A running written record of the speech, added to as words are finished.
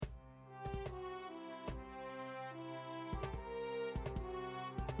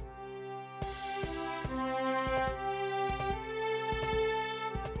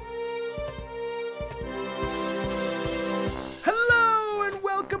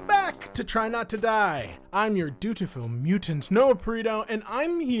to Try Not to Die. I'm your dutiful mutant Noah Perito, and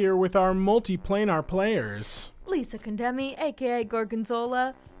I'm here with our multi-planar players. Lisa Condemi, aka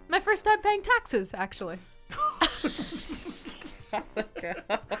Gorgonzola. My first time paying taxes, actually.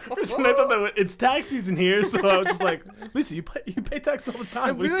 First, I thought that it's tax season here, so I was just like, Lisa, you pay tax all the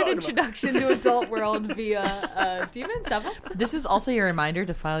time. A rude introduction to adult world via demon, devil. This is also your reminder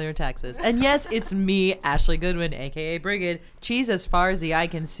to file your taxes. And yes, it's me, Ashley Goodwin, aka Brigid. Cheese as far as the eye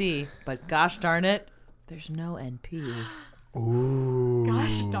can see, but gosh darn it, there's no NP. Ooh.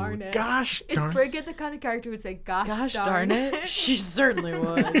 Gosh darn it. Gosh Is darn Brigid the kind of character who would say, gosh darn it? She certainly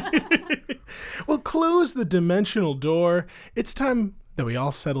would. Well, close the dimensional door. It's time that we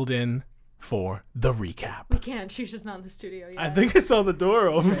all settled in for the recap. We can't. She's just not in the studio yet. I think I saw the door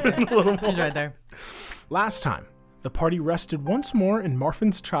open a little more. She's right there. Last time, the party rested once more in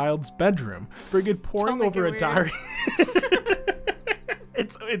Marfin's child's bedroom, Brigid poring over a diary.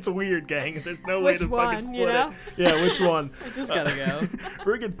 It's weird, gang. There's no way to fucking split it. Yeah, which one? I just gotta go.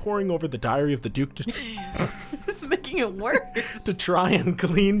 Brigid poring over the diary of the Duke This is making it worse. to try and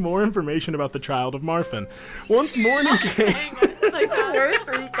glean more information about the child of Marfin. Once morning came... It's like the worst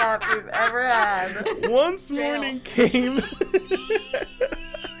recap we've ever had. Once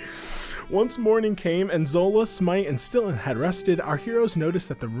morning came and Zola, Smite, and Stilton had rested, our heroes noticed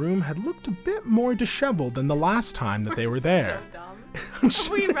that the room had looked a bit more disheveled than the last time that they were there. So dumb.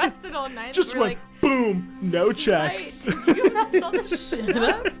 We rested all night. Just went, boom, no checks. Did you mess all this shit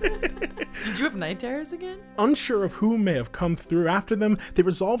up? Did you have night terrors again? Unsure of who may have come through after them, they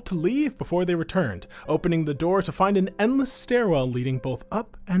resolved to leave before they returned, opening the door to find an endless stairwell leading both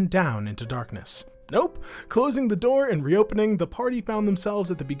up and down into darkness. Nope. Closing the door and reopening, the party found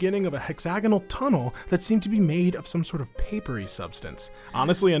themselves at the beginning of a hexagonal tunnel that seemed to be made of some sort of papery substance.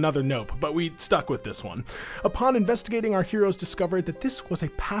 Honestly, another nope, but we stuck with this one. Upon investigating, our heroes discovered that this was a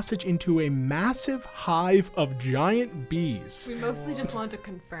passage into a massive hive of giant bees. We mostly just wanted to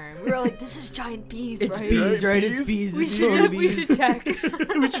confirm. We were like, this is giant bees, It's right? bees, right? Bees? It's bees. We It's should totally check.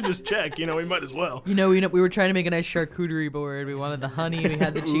 We should just check, we might as well. we were trying to make a nice charcuterie board. We wanted the honey, we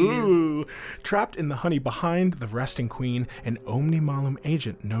had the cheese. Ooh. Trapped in the honey behind the resting queen, an Omni Malum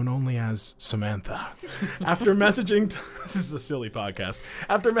agent known only as Samantha. After messaging, this is a silly podcast.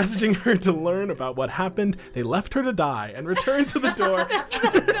 After messaging her to learn about what happened, they left her to die and returned to the door. It's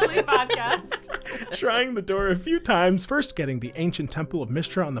not a silly podcast. Trying the door a few times, first getting the ancient temple of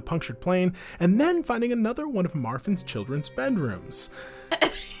Mistra on the punctured plane, and then finding another one of Marfin's children's bedrooms.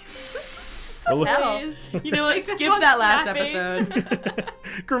 Please. You know what? Make this Skip one that last snappy. episode.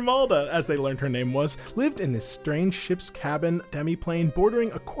 Grimalda, as they learned her name was, lived in this strange ship's cabin demiplane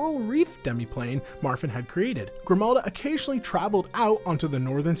bordering a coral reef demiplane Marfin had created. Grimalda occasionally traveled out onto the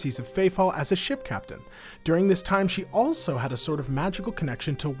northern seas of Fayfall as a ship captain. During this time, she also had a sort of magical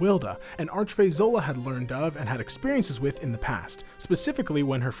connection to Wilda, an archfey Zola had learned of and had experiences with in the past, specifically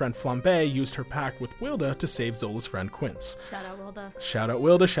when her friend Flambe used her pact with Wilda to save Zola's friend Quince. Shout out, Wilda. Shout out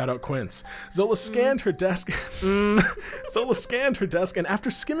Wilda, shout out Quince. Zola scanned her desk. Zola scanned her desk, and after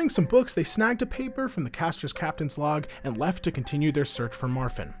skimming some books, they snagged a paper from the caster's captain's log and left to continue their search for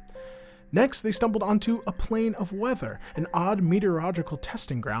Marfin. Next, they stumbled onto a plane of weather, an odd meteorological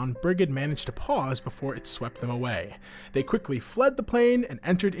testing ground. Brigid managed to pause before it swept them away. They quickly fled the plane and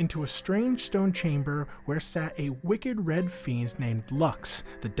entered into a strange stone chamber where sat a wicked red fiend named Lux,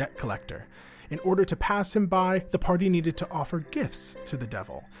 the debt collector. In order to pass him by, the party needed to offer gifts to the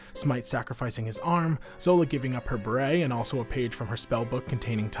devil. Smite sacrificing his arm, Zola giving up her beret and also a page from her spell book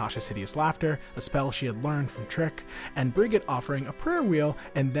containing Tasha's hideous laughter, a spell she had learned from Trick, and Brigid offering a prayer wheel,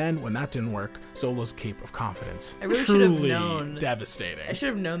 and then, when that didn't work, Zola's cape of confidence. I really should have Truly known. Devastating. I should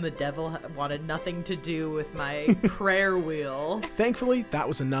have known the devil wanted nothing to do with my prayer wheel. Thankfully, that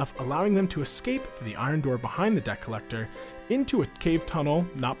was enough, allowing them to escape through the iron door behind the debt collector, into a cave tunnel,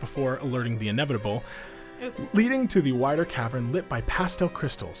 not before alerting the inevitable, Oops. leading to the wider cavern lit by pastel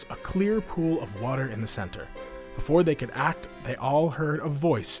crystals, a clear pool of water in the center. Before they could act, they all heard a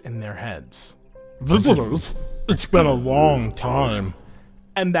voice in their heads. Visitors, it's been a long time.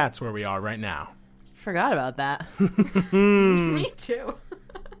 And that's where we are right now. Forgot about that. Me too.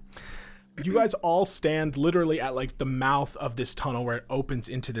 You guys all stand literally at like the mouth of this tunnel where it opens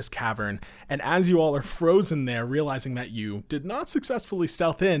into this cavern, and as you all are frozen there, realizing that you did not successfully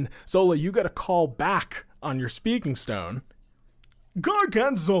stealth in, Zola, you get a call back on your speaking stone.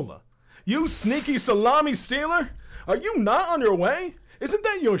 Gorgonzola, you sneaky salami stealer! Are you not on your way? Isn't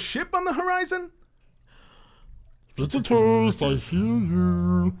that your ship on the horizon? Visitors, I hear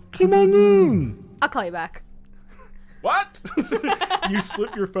you. Come on in. I'll call you back. What? You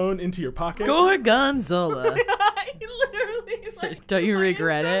slip your phone into your pocket? Gorgonzola. I literally Don't you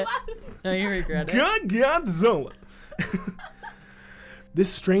regret it? Last Now you regret it. Godzilla. This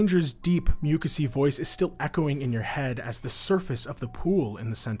stranger's deep, mucousy voice is still echoing in your head as the surface of the pool in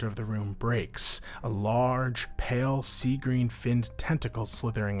the center of the room breaks, a large, pale, sea green finned tentacle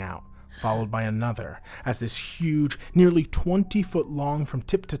slithering out, followed by another, as this huge, nearly 20-foot long from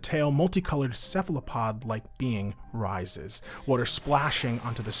tip to tail, multicolored cephalopod-like being rises, water splashing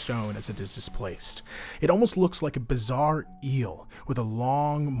onto the stone as it is displaced. It almost looks like a bizarre eel, with a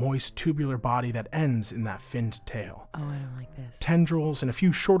long, moist, tubular body that ends in that finned tail. Oh, I don't like this. Tendrils and a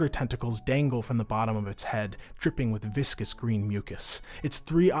few shorter tentacles dangle from the bottom of its head, dripping with viscous green mucus. Its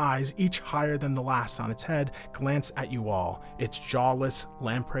 3 eyes, each higher than the last on its head, glance at you all, its jawless,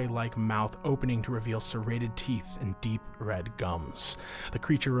 lamprey-like mouth opening to reveal serrated teeth and deep red gums. The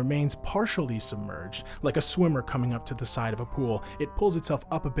creature remains partially submerged, like a swimmer coming up to the side of a pool. It pulls itself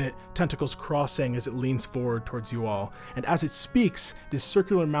up a bit, tentacles crossing as it leans forward towards you all. And as it speaks, this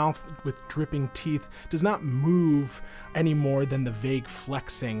circular mouth with dripping teeth does not move any more than the vague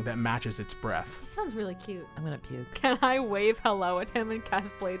flexing that matches its breath. He sounds really cute. I'm gonna puke. Can I wave hello at him and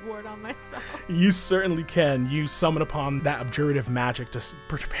cast Blade Ward on myself? You certainly can. You summon upon that abjurative magic to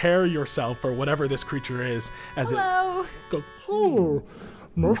prepare yourself for whatever this creature is as Hello. it goes, Oh,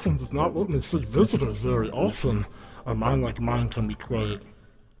 Morphin does not let me see visitors very often. A mind like mine can be quite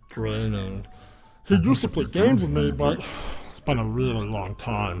draining. He used to play games with me, but it's been a really long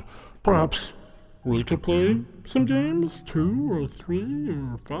time. Perhaps we could play some games? 2 or 3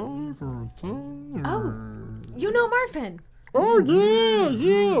 or 5 or 10? Oh, you know Marfin. Oh, yeah.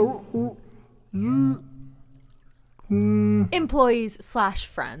 You...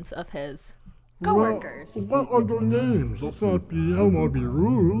 Employees/friends of his. Coworkers. What are your names? Let's not be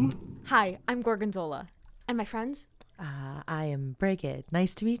rude. Hi, I'm Gorgonzola. And my friends? I am Brigid.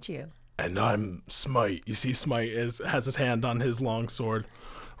 Nice to meet you. and I'm Smite. You see Smite has his hand on his long sword.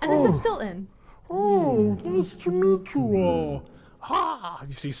 And this is Stilton. Oh, nice to meet you all. Ah!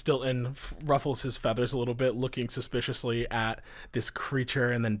 You see Stilton ruffles his feathers a little bit, looking suspiciously at this creature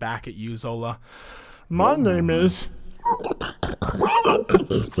and then back at you, Zola. My name is...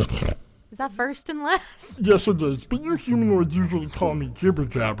 Is that first and last? Yes, it is, but you humanoids usually call me Jibber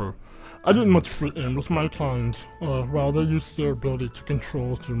Jabber. I didn't much fit in with my kind. While they used their ability to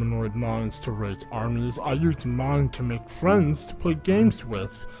control humanoid minds to raise armies, I used mine to make friends to play games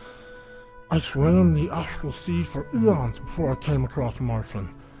with. I swam the astral sea for eons before I came across Marfin.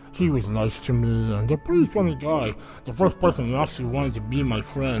 He was nice to me and a pretty funny guy, the first person who actually wanted to be my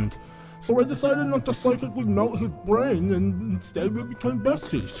friend. So I decided not to psychically melt his brain, and instead we became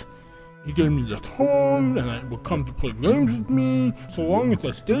besties. He gave me a home, and I would come to play games with me, so long as I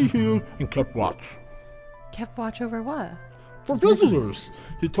stay here and kept watch. Kept watch over what? For visitors,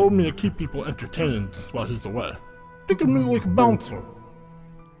 he told me to keep people entertained while he's away. Think of me like a bouncer.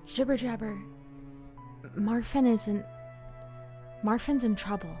 Jibber jabber. Marfin's in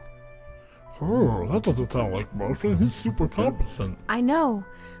trouble. Oh, that doesn't sound like Marfin. He's super competent. I know,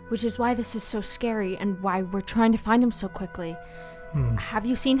 which is why this is so scary and why we're trying to find him so quickly. Have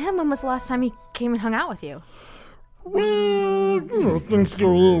you seen him? When was the last time he came and hung out with you? Well, things get a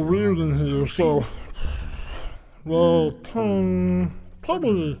little weird in here, so... Well,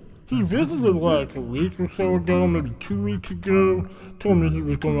 probably... He visited like a week or so ago, maybe 2 weeks ago. Told me he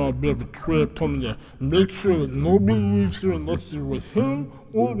was going on a bit of a trip. Told me to make sure that nobody leaves here unless you're with him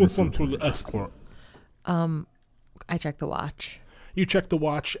or with some sort of escort. I checked the watch. You check the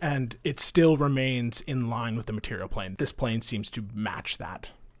watch, and it still remains in line with the material plane. This plane seems to match that.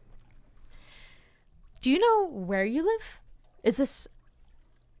 Do you know where you live?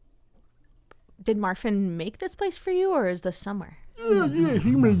 Did Marfin make this place for you, or is this somewhere? Yeah,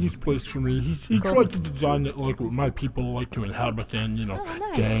 he made this place for me. He Cool. tried to design it like what my people like to inhabit in, Oh,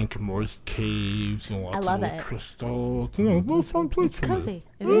 nice. dank, moist caves and lots I of love little it. crystals. A little fun place It's for me. cozy.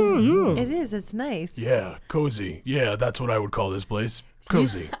 It is. Yeah. It is. It's nice. Yeah, cozy. Yeah, that's what I would call this place.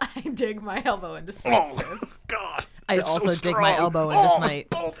 Cozy. I dig my elbow into Smite's ribs. God. I it's so also dig my strong. elbow into Oh, Smite.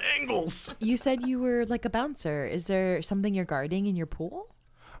 both angles. You said you were like a bouncer. Is there something you're guarding in your pool?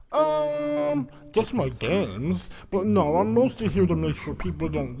 Just my games. But no, I'm mostly here to make sure people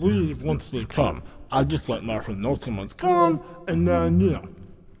don't leave once they come. I just let Marfin know someone's come, and then,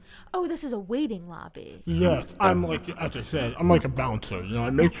 Oh, this is a waiting lobby. yes, I'm like, as I said, I'm like a bouncer. I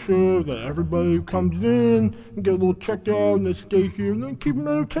make sure that everybody who comes in and get a little check out and they stay here and then keep them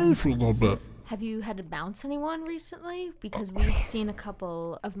entertained for a little bit. Have you had to bounce anyone recently? Because we've seen a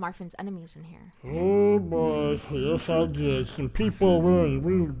couple of Marfin's enemies in here. Oh boy, yes I did. Some people wearing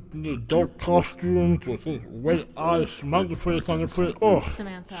weird dark costumes with white eyes, smiley face on their face. Oh,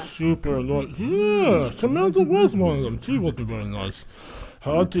 Samantha. super annoying. Yeah, Samantha was one of them. She wasn't very nice.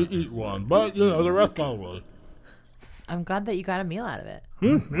 Hard to eat one, but the rest got away. I'm glad that you got a meal out of it.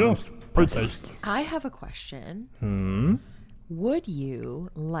 Yes, pretty tasty. I have a question. Would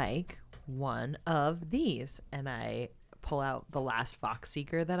you like one of these? And I pull out the last Fox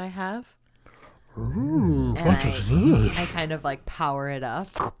Seeker that I have. Ooh, And what is this? I kind of like power it up.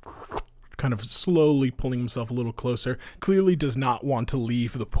 Kind of slowly pulling himself a little closer. Clearly does not want to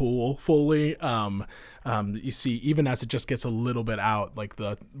leave the pool fully. You see, even as it just gets a little bit out, like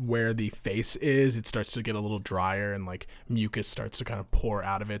where the face is, it starts to get a little drier, and like mucus starts to kind of pour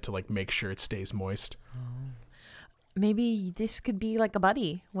out of it to like make sure it stays moist. Maybe this could be like a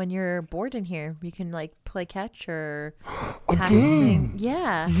buddy when you're bored in here. You can like play catch or catch game.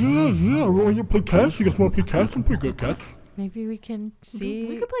 Yeah. Yeah. Well, when you play catch, you guys want to play catch? I'm pretty good at catch. Maybe we can see.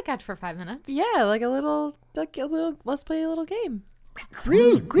 We could play catch for 5 minutes. Yeah, like a little. Let's play a little game.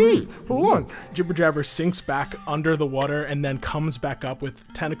 Great. Hold on. Jibber Jabber sinks back under the water and then comes back up with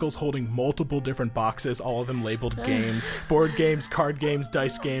tentacles holding multiple different boxes, all of them labeled games, board games, card games,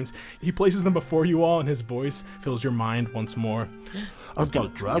 dice games. He places them before you all, and his voice fills your mind once more. I've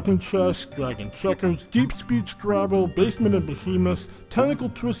got Dragon Chess, Dragon Checkers, Deep Speed Scrabble, Basement and Behemoth, Tentacle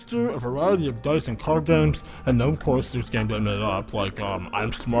Twister, a variety of dice and card games, and then of course there's games I made up, like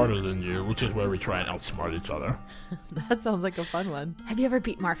I'm Smarter Than You, which is where we try and outsmart each other. That sounds like a fun one. Have you ever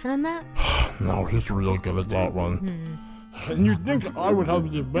beat Marfin in that? No, he's real good at that one. And you'd think I would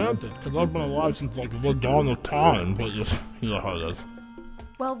have the advantage, because I've been alive since like the dawn of time, but you know how it is.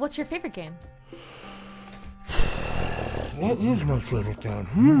 Well, what's your favorite game? What is my favorite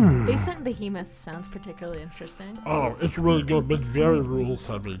game? Basement and Behemoth sounds particularly interesting. Oh, it's really good, but it's very rules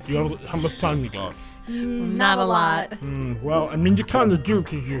heavy. How much time you got? Not a lot. Well, I mean, you kind of do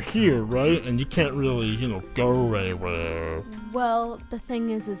because you're here, right? And you can't really, go anywhere. Well, the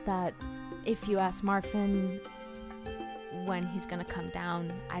thing is that if you ask Marfin when he's gonna come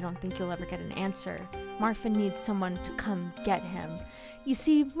down, I don't think you'll ever get an answer. Marfin needs someone to come get him. You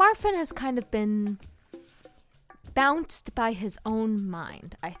see, Marfin has kind of been bounced by his own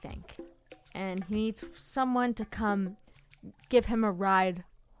mind, I think. And he needs someone to come give him a ride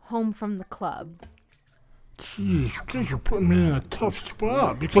home from the club. Jeez, you guys are putting me in a tough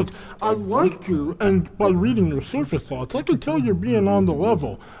spot because I like you, and by reading your surface thoughts, I can tell you're being on the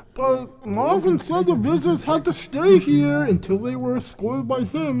level. But Marvin said the visitors had to stay here until they were escorted by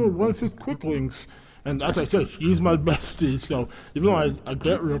him or one of his quicklings. And as I said, he's my bestie, so even though I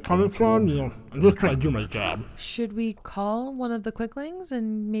get where you're coming from, I'm just trying to do my job. Should we call one of the quicklings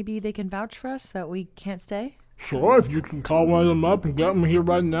and maybe they can vouch for us that we can't stay? Sure, if you can call one of them up and get them here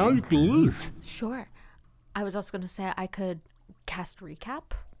right now, you can leave. Sure. I was also going to say I could cast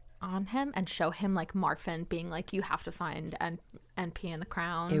recap on him and show him like Marfin being like, you have to find NP in the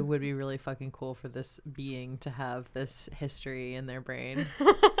crown. It would be really fucking cool for this being to have this history in their brain.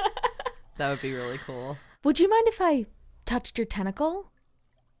 That would be really cool. Would you mind if I touched your tentacle?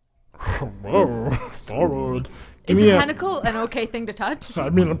 Whoa, forward. Is a tentacle an okay thing to touch? I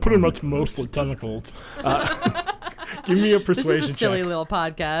mean, I'm pretty much mostly tentacles. Give me a persuasion This is a silly check. little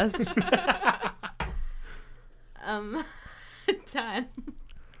podcast. 10.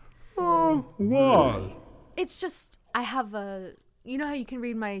 Why? It's just, I have you know how you can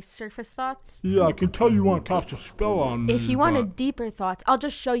read my surface thoughts? Yeah, I can tell you want to cast a spell on me. If you wanted deeper thoughts, I'll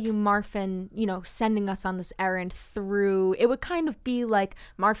just show you Marfin, sending us on this errand through. It would kind of be like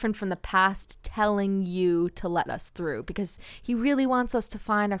Marfin from the past telling you to let us through because he really wants us to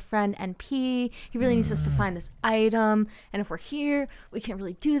find our friend NP. He really needs us to find this item. And if we're here, we can't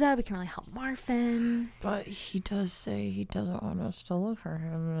really do that. We can't really help Marfin. But he does say he doesn't want us to look for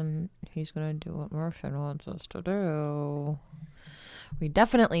him and he's going to do what Marfin wants us to do. We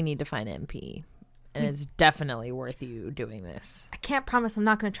definitely need to find MP, and it's definitely worth you doing this. I can't promise I'm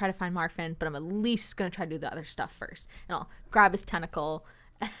not going to try to find Marfin, but I'm at least going to try to do the other stuff first. And I'll grab his tentacle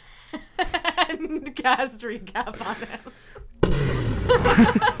and cast recap on him.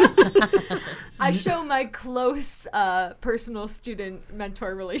 I show my close personal student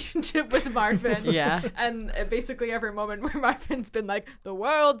mentor relationship with Marfin. Yeah. And basically every moment where Marfin's been like, the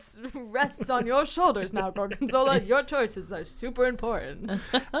world rests on your shoulders now, Gorgonzola. Your choices are super important.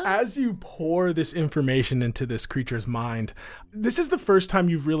 As you pour this information into this creature's mind, this is the first time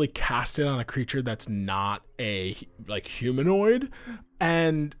you've really cast it on a creature that's not a humanoid,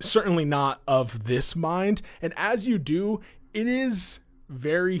 and certainly not of this mind. And as you do, it is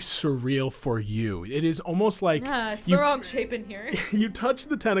very surreal for you. It is almost like It's the wrong shape in here. you touch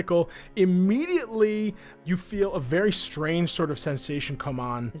the tentacle, immediately you feel a very strange sort of sensation come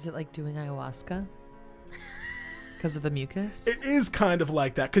on. Is it like doing ayahuasca? Because of the mucus? It is kind of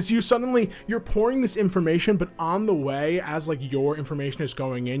like that, because you're pouring this information, but on the way, as like your information is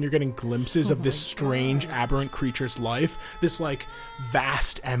going in, you're getting glimpses of this strange aberrant creature's life, this like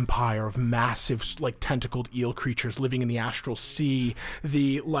vast empire of massive like tentacled eel creatures living in the astral sea,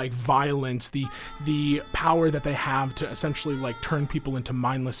 the like violence, the power that they have to essentially like turn people into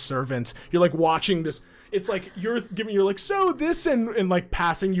mindless servants. You're like watching this. It's like you're like, so this and like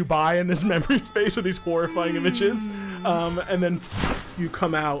passing you by in this memory space with these horrifying images. And then you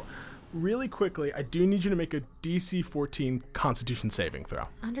come out really quickly. I do need you to make a DC 14 Constitution saving throw.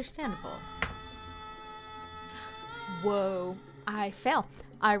 Understandable. Whoa. I fail.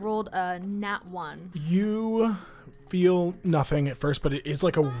 I rolled a nat 1. You feel nothing at first, but it is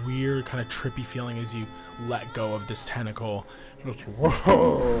like a weird kind of trippy feeling as you let go of this tentacle. It's,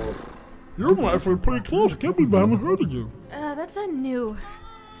 whoa. You're actually pretty close. I can't believe I haven't heard of you. That's a new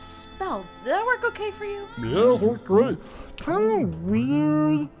spell. Did that work okay for you? Yeah, it worked great. Kind of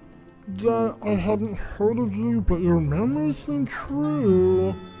weird that I haven't heard of you, but your memories seem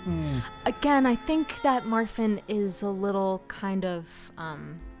true. Again, I think that Marfin is a little kind of,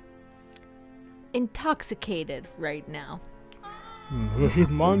 intoxicated right now. His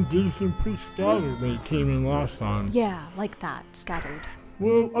mind did seem pretty scattered when he came in last time. Yeah, like that. Scattered.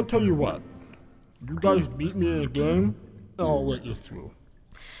 Well, I'll tell you what. You guys beat me in a game, and I'll let you through.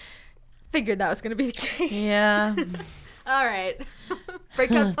 Figured that was going to be the case. Yeah. All right.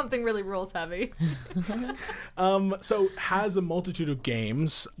 Break out something really rules heavy. So has a multitude of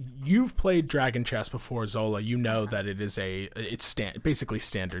games. You've played Dragon Chess before, Zola. You know that it is basically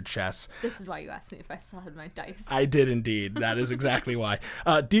standard chess. This is why you asked me if I still had my dice. I did indeed. That is exactly why.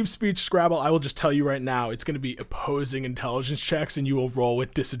 Deep Speech Scrabble, I will just tell you right now, it's going to be opposing intelligence checks and you will roll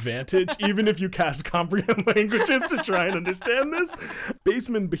with disadvantage, even if you cast comprehend languages to try and understand this.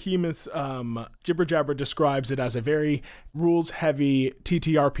 Baseman Behemoth's Jibber Jabber describes it as a very rules-heavy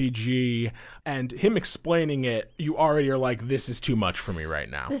TTRPG, and him explaining it, you already are like, this is too much for me right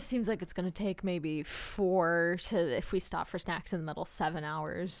now. This seems like it's going to take maybe 4 to, if we stop for snacks in the middle, 7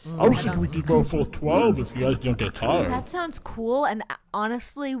 hours. I was thinking we could go full 12 if you guys don't get tired. That sounds cool, and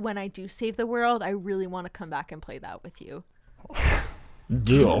honestly, when I do save the world, I really want to come back and play that with you.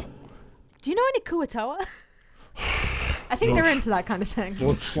 Deal. Do you know any Kuatoa? I think they're into that kind of thing.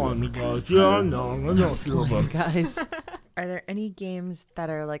 Don't slime me, guys. Yeah, I know. I know. Slime, guys. Are there any games that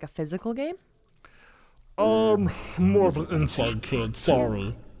are like a physical game? More of an inside kid.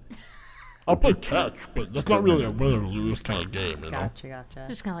 Sorry. I'll play catch, but that's not really a win or lose kind of game, you know? Gotcha.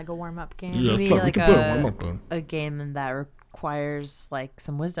 Just kind of like a warm-up game. Yeah, Maybe it's like, like we can play a warm-up game. a game that requires like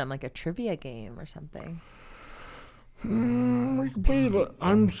some wisdom, like a trivia game or something. We can play the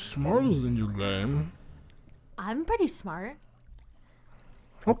I'm smarter than you game. I'm pretty smart.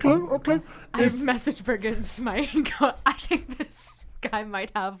 Okay. I've messaged Bergen and Smite and go, I think this guy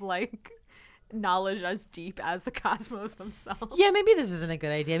might have like knowledge as deep as the cosmos themselves. Yeah, maybe this isn't a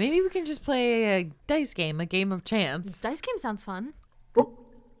good idea. Maybe we can just play a dice game, a game of chance. Dice game sounds fun.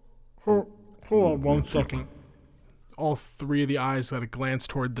 Hold on 1 second. All three of the eyes got a glance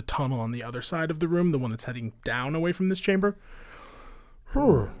toward the tunnel on the other side of the room, the one that's heading down away from this chamber.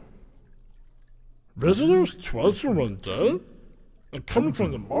 Visitors twice in one day? And coming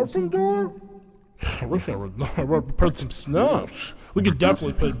from the Marfin door? I wish I would have prepared some snacks. We could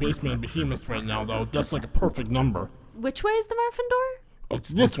definitely play Baseman Behemoth right now, though. That's like a perfect number. Which way is the Marfin door? Oh, it's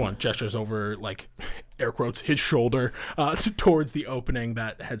this one. Gestures over, like, air quotes, his shoulder towards the opening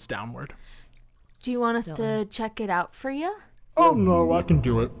that heads downward. Do you want us to check it out for you? Oh no, I can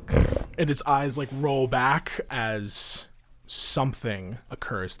do it. And his eyes, like, roll back as something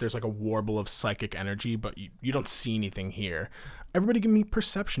occurs. There's, like, a warble of psychic energy, but you don't see anything here. Everybody give me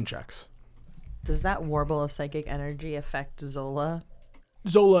perception checks. Does that warble of psychic energy affect Zola?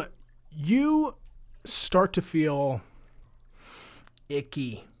 Zola, you start to feel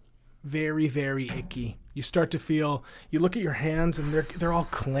icky. Very, very icky. You start to feel, you look at your hands and they're all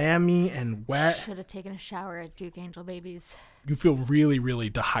clammy and wet. Should have taken a shower at Duke Angel Babies. You feel really, really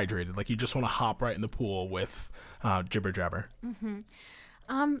dehydrated. Like you just want to hop right in the pool with Jibber Jabber.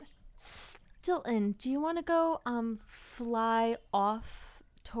 Stilton, do you want to go fly off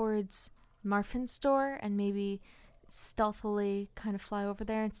towards Marfin's store and maybe stealthily kind of fly over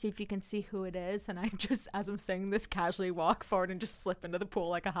there and see if you can see who it is. And I just, as I'm saying this, casually walk forward and just slip into the pool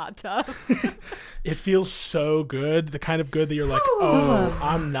like a hot tub. It feels so good, the kind of good that you're like,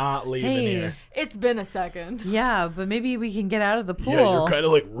 I'm not leaving here. It's been a second. Yeah, but maybe we can get out of the pool. Yeah, you're kind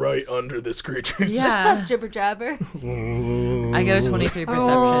of like right under this creature. Yeah. What's up, Jibber Jabber? I get a 23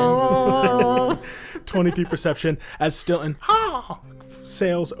 perception. 23 perception as Stilton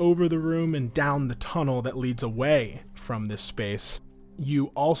sails over the room and down the tunnel that leads away from this space. You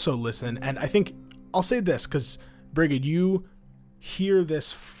also listen, and I think I'll say this because Brigid, you hear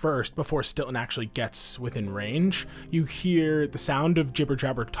this first before Stilton actually gets within range. You hear the sound of Jibber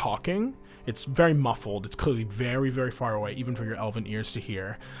Jabber talking. It's very muffled. It's clearly very, very far away, even for your elven ears to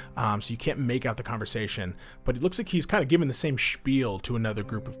hear. So you can't make out the conversation. But it looks like he's kind of giving the same spiel to another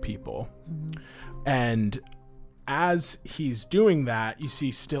group of people. Mm-hmm. And as he's doing that, you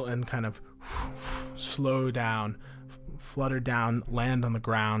see Stilton kind of slow down, flutter down, land on the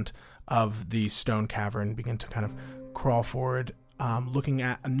ground of the stone cavern, begin to kind of crawl forward, looking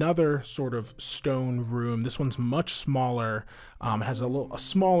at another sort of stone room. This one's much smaller. It has a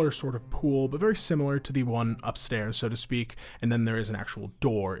smaller sort of pool, but very similar to the one upstairs, so to speak. And then there is an actual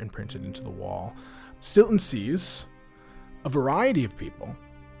door imprinted into the wall. Stilton sees a variety of people.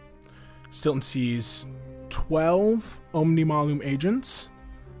 Stilton sees 12 Omnimalum agents,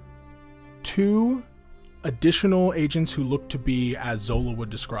 2 additional agents who look to be as Zola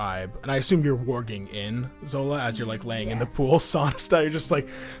would describe, and I assume you're warging in Zola as you're like laying in the pool, sauna style. You're just like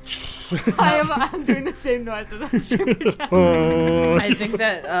I'm doing the same noises as Jibber Jabber. I think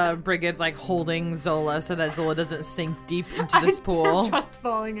that Brigid's like holding Zola so that Zola doesn't sink deep into this pool. I'm just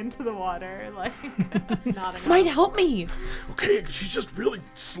falling into the water, like nodding. Smite, help me! Okay, she's just really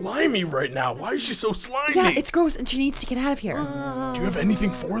slimy right now. Why is she so slimy? Yeah, it's gross and she needs to get out of here. Do you have anything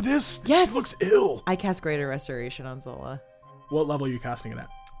for this? Yes. She looks ill. I cast Greater Restoration on Zola. What level are you casting it at?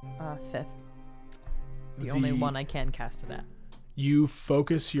 5th. The only one I can cast it at. You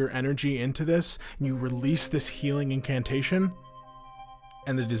focus your energy into this, and you release this healing incantation,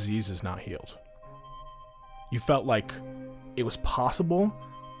 and the disease is not healed. You felt like it was possible,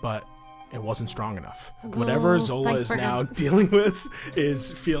 but it wasn't strong enough. Whatever Zola is now dealing with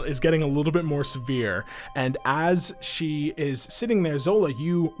is getting a little bit more severe. And as she is sitting there, Zola,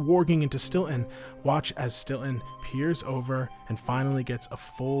 you warging into Stilton, watch as Stilton peers over and finally gets a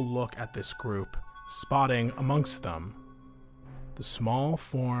full look at this group, spotting amongst them the small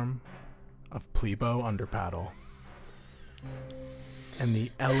form of Plebo Underpaddle and the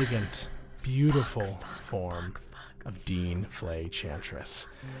elegant, beautiful form of Dean Flay Chantress.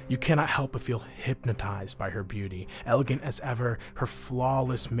 You cannot help but feel hypnotized by her beauty. Elegant as ever, her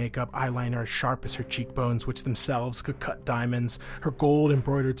flawless makeup, eyeliner as sharp as her cheekbones, which themselves could cut diamonds, her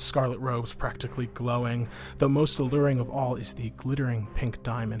gold-embroidered scarlet robes practically glowing, though most alluring of all is the glittering pink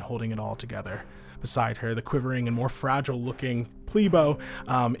diamond holding it all together. Beside her, the quivering and more fragile-looking Plebo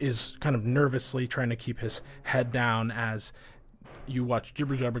is kind of nervously trying to keep his head down as you watch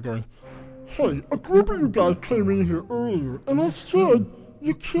Jibber Jabber going, Hey, a group of you guys came in here earlier, and I said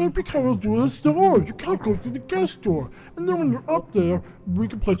you can't be coming through this door. You can't go through the guest door. And then when you're up there, we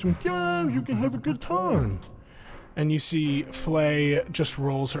can play some games, you can have a good time. And you see Flay just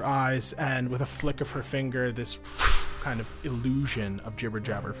rolls her eyes, and with a flick of her finger, this kind of illusion of Jibber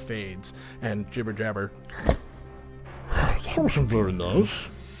Jabber fades, and Jibber Jabber... That wasn't very nice.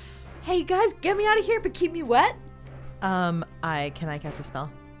 Hey guys, get me out of here, but keep me wet. Can I cast a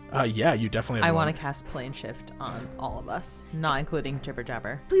spell? Yeah, you definitely have I one. want to cast Plane Shift on all of us, not including Jibber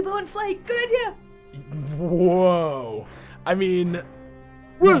Jabber. Plebo and Flay, good idea. Whoa. I mean...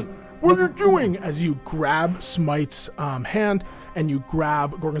 Wait, what are you doing? As you grab Smite's hand, and you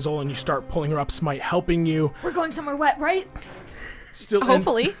grab Gorgonzola and you start pulling her up, Smite helping you. We're going somewhere wet, right?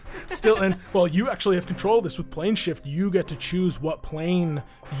 Hopefully. Well, you actually have control of this with plane shift. You get to choose what plane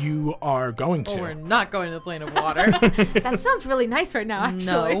you are going to. Oh, we're not going to the plane of water. That sounds really nice right now, actually.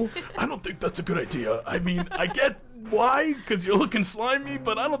 No. I don't think that's a good idea. I mean, I get why, because you're looking slimy,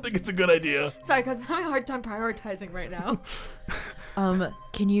 but I don't think it's a good idea. Sorry, because I'm having a hard time prioritizing right now.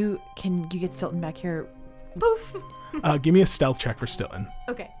 Can you get Stilton back here? Poof. Give me a stealth check for Stilton.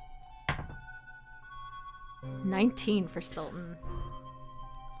 Okay. 19 for Stilton.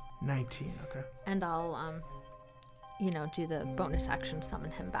 19, okay. And I'll, do the bonus action summon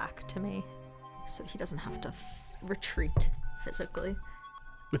him back to me so he doesn't have to retreat physically.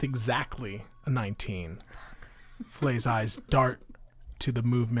 With exactly a 19, Flay's eyes dart to the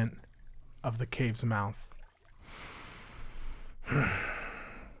movement of the cave's mouth.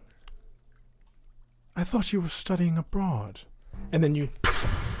 I thought you were studying abroad. And then you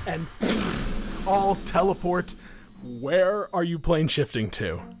and all teleport Where are you plane shifting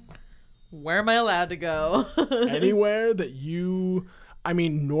to? Where am I allowed to go? Anywhere that you... I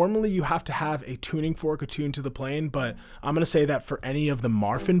mean, normally you have to have a tuning fork attuned to the plane, but I'm going to say that for any of the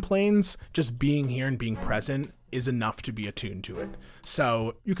Marfin planes, just being here and being present is enough to be attuned to it.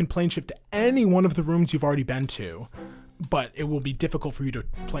 So you can plane shift to any one of the rooms you've already been to, but it will be difficult for you to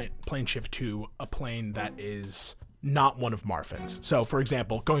plane shift to a plane that is not one of Marfin's. So, for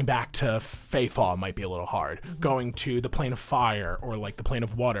example, going back to Feyfall might be a little hard. Going to the plane of fire or like the plane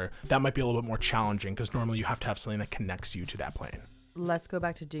of water, that might be a little bit more challenging because normally you have to have something that connects you to that plane. Let's go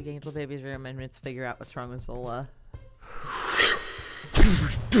back to Duke Angel Baby's room and let's figure out what's wrong with Zola.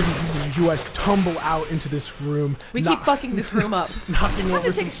 You guys tumble out into this room. We keep fucking this room up. Knocking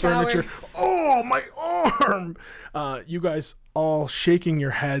over some take a shower. furniture. Oh, my arm! You guys all shaking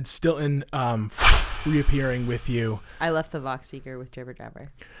your heads, still in reappearing with you. I left the Vox Seeker with Jibber Jabber.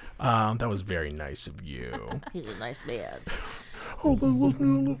 That was very nice of you. He's a nice man. Oh, they left me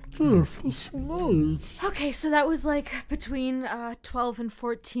a little gift. That's so nice. Okay, so that was like between 12 and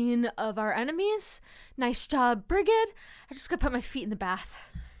 14 of our enemies. Nice job, Brigid. I just gotta put my feet in the bath.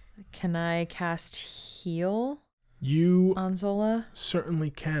 Can I cast Heal You on Zola? certainly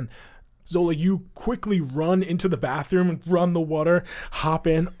can. Zola, you quickly run into the bathroom and run the water, hop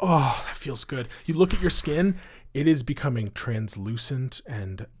in. Oh, that feels good. You look at your skin. It is becoming translucent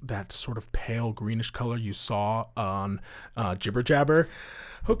and that sort of pale greenish color you saw on Jibber Jabber.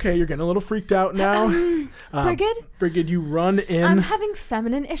 Okay, you're getting a little freaked out now. Brigid? Brigid, you run in. I'm having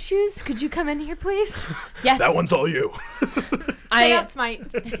feminine issues. Could you come in here, please? Yes. That one's all you. Stay out, Smite.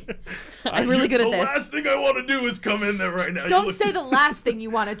 I'm really good at this. The last thing I want to do is come in there right now. Don't say the last thing you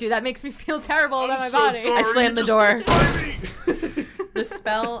want to do. That makes me feel terrible about my body. I slammed the door. door. The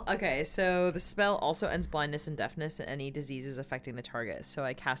spell, okay, so the spell also ends blindness and deafness and any diseases affecting the target. So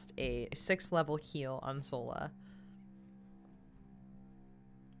I cast a 6th level heal on Zola.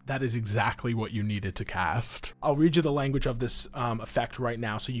 That is exactly what you needed to cast. I'll read you the language of this effect right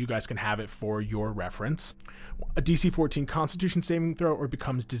now so you guys can have it for your reference. A DC 14 Constitution saving throw or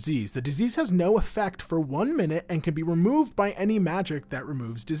becomes disease. The disease has no effect for 1 minute and can be removed by any magic that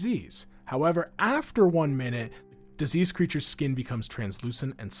removes disease. However, after 1 minute, diseased creature's skin becomes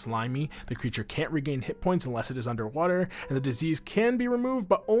translucent and slimy. The creature can't regain hit points unless it is underwater, and the disease can be removed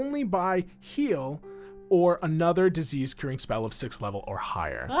but only by heal or another disease curing spell of 6th level or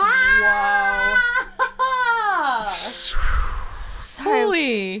higher. Sorry,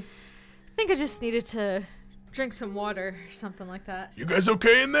 Holy! I think I just needed to drink some water or something like that. You guys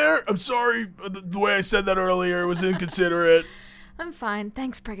okay in there? I'm sorry, the way I said that earlier was inconsiderate. I'm fine.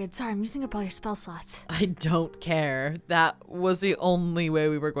 Thanks, Brigid. Sorry, I'm using up all your spell slots. I don't care. That was the only way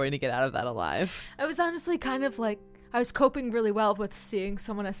we were going to get out of that alive. I was honestly kind of like, I was coping really well with seeing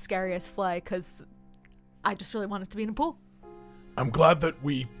someone as scary as Flay because I just really wanted to be in a pool. I'm glad that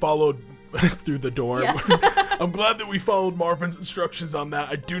we followed through the door. Yeah. I'm glad that we followed Marvin's instructions on that.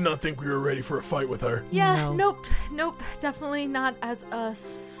 I do not think we were ready for a fight with her. Yeah, No. nope. Definitely not as a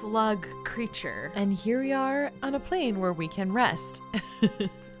slug creature. And here we are on a plane where we can rest.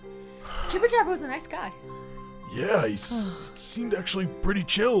 Jibber Jabber was a nice guy. Yeah, he seemed actually pretty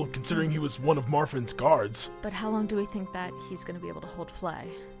chill considering he was one of Marfin's guards. But how long do we think that he's going to be able to hold Flay?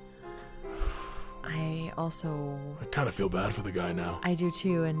 I kind of feel bad for the guy now. I do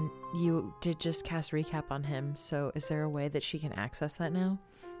too, and you did just cast recap on him, so is there a way that she can access that now?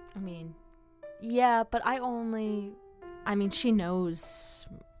 I mean, yeah, but she knows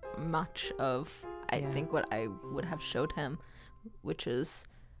much of, I think, what I would have showed him, which is...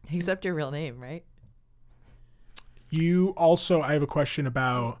 Except your real name, right? You also, I have a question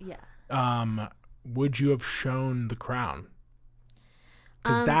about, Yeah. would you have shown the crown?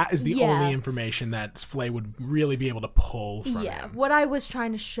 Because that is the only information that Flay would really be able to pull from him. What I was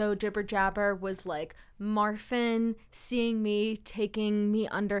trying to show Jibber Jabber was like Marfin seeing me, taking me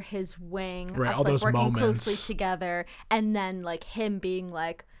under his wing, Right, us all like those working moments. closely together, and then like him being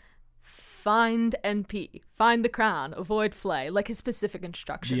like, find NP, find the crown, avoid Flay, like his specific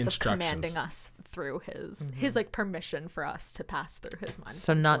instructions of commanding us through his like permission for us to pass through his mind.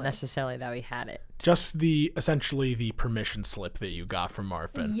 So not essentially. necessarily that we had it. Just essentially the permission slip that you got from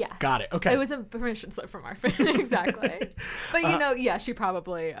Marfin. Yes. Got it. Okay. It was a permission slip from Marfin. Exactly. But she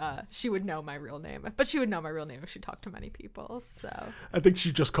probably, she would know my real name. But she would know my real name if she talked to many people, so. I think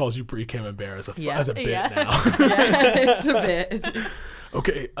she just calls you Brie Camembert as a bit Yeah. now. Yeah, it's a bit.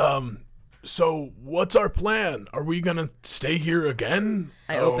 Okay, so what's our plan? Are we gonna stay here again?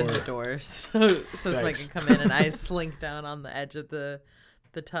 I opened the doors so Smite can come in, and I slink down on the edge of the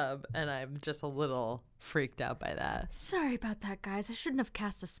tub, and I'm just a little freaked out by that. Sorry about that, guys. I shouldn't have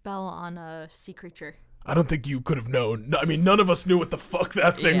cast a spell on a sea creature. I don't think you could have known. I mean, none of us knew what the fuck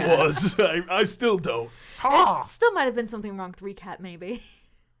that thing was. I still don't. It still might have been something wrong with Recat, maybe.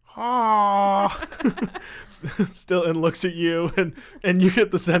 Still, and looks at you, and you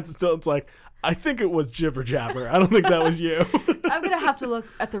get the sense still it's like, I think it was Jibber Jabber. I don't think that was you. I'm gonna have to look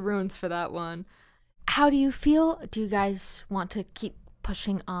at the runes for that one. How do you feel? Do you guys want to keep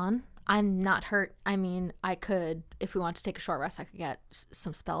pushing on? I'm not hurt. I mean, I could, if we want to take a short rest, I could get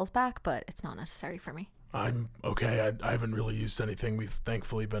some spells back, but it's not necessary for me. I'm okay. I haven't really used anything. We've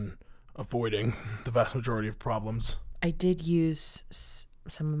thankfully been avoiding the vast majority of problems. I did use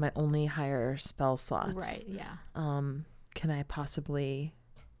some of my only higher spell slots. Right, yeah. Can I possibly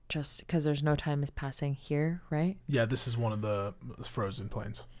just, because there's no time is passing here, right? Yeah, this is one of the frozen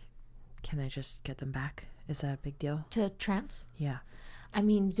plains. Can I just get them back? Is that a big deal? To trance? Yeah. I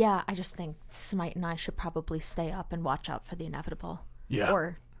mean, yeah, I just think Smite and I should probably stay up and watch out for the inevitable. Yeah.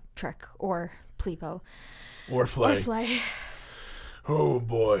 Or Trick, or Plepo. Or Flay. Or Flay. Oh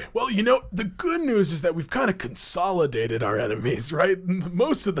boy. Well, the good news is that we've kind of consolidated our enemies, right?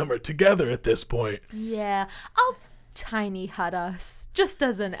 Most of them are together at this point. Yeah, I'll tiny hut us just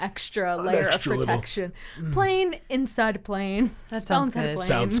as an extra layer of protection. Plane inside plane. That Spell sounds inside good. plane.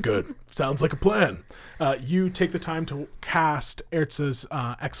 Sounds good. Sounds like a plan. You take the time to cast Erza's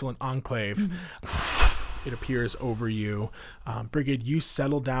excellent enclave. It appears over you. Brigid, you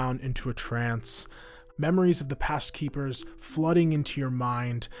settle down into a trance. Memories of the past keepers flooding into your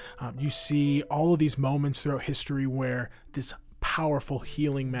mind. You see all of these moments throughout history where this powerful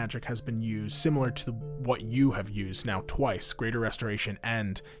healing magic has been used, similar to what you have used now twice, Greater Restoration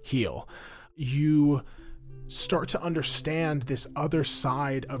and Heal. You start to understand this other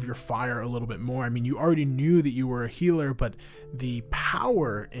side of your fire a little bit more. I mean, you already knew that you were a healer, but the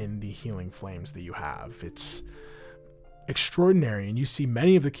power in the healing flames that you have, it's extraordinary. And you see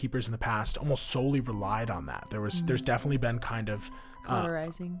many of the keepers in the past almost solely relied on that. There's definitely been kind of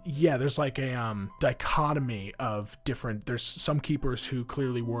Cauterizing. there's like a dichotomy of different. There's some keepers who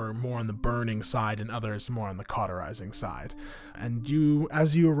clearly were more on the burning side and others more on the cauterizing side. And you,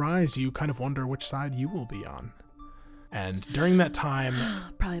 as you arise, you kind of wonder which side you will be on. And during that time,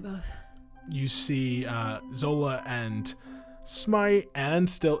 Probably both. you see Zola and Smite and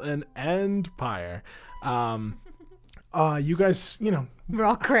Stilton and Pyre. You guys, We're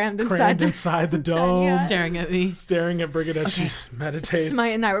all crammed crammed inside the dome, hut. Staring at me. staring at Brigid as she meditates.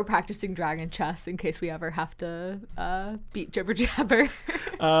 Smite and I were practicing dragon chess in case we ever have to beat Jibber Jabber.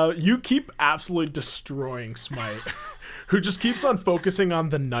 You keep absolutely destroying Smite, who just keeps on focusing on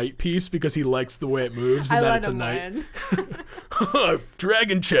the knight piece because he likes the way it moves and I that let it's a him knight. win.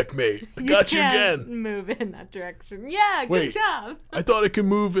 Dragon checkmate. I got you can't again. Move in that direction. Yeah, Wait. good job. I thought it could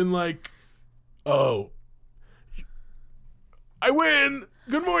move in I win.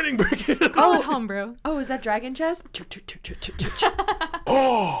 Good morning, Brigid. Call it homebrew. Oh, is that dragon chess?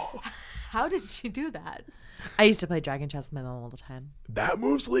 Oh, How did she do that? I used to play dragon chess with my mom all the time. that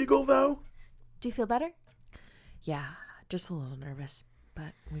move's legal though. Do you feel better? Yeah, just a little nervous,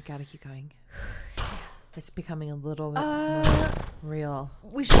 but we gotta keep going. It's becoming a little bit more real.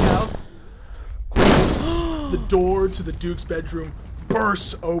 We should go. The door to the Duke's bedroom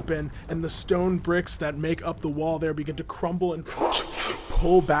bursts open, and the stone bricks that make up the wall there begin to crumble and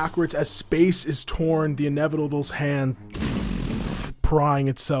pull backwards as space is torn, the Inevitable's hand prying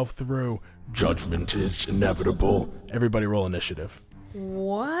itself through. Judgment is inevitable. Everybody roll initiative.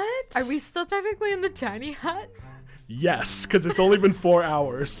 What? Are we still technically in the tiny hut? Yes, because it's only been 4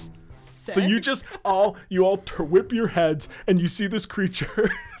 hours. So you just whip your heads, and you see this creature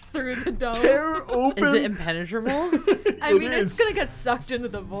Through the dome. tear open. Is it impenetrable? I mean, is. it's gonna get sucked into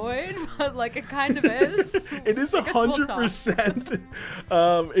the void, but it kind of is. It is I guess we'll talk.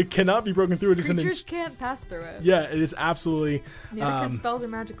 100%. It cannot be broken through. It is an Creatures can't pass through it. yeah. It is absolutely. Neither can spells or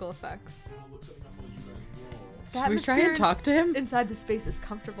magical effects. The Should we try and atmosphere talk to him? Inside the space is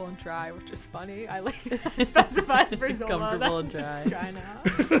comfortable and dry, which is funny. I like that it specifies for Zola. Comfortable and that dry.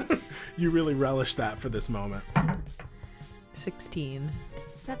 It's dry now. You really relish that for this moment. 16.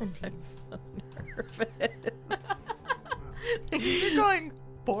 17. So nervous. Things are going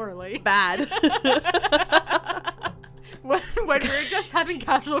poorly. Bad. When we're just having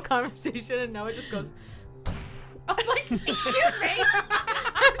casual conversation and Noah just goes, I'm like, excuse me,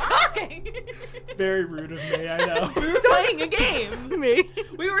 I'm talking. Very rude of me, I know. We were playing a game. Me.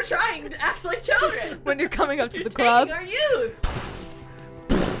 We were trying to act like children. When you're coming up to the club. Taking our youth.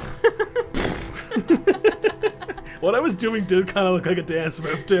 What I was doing did kind of look like a dance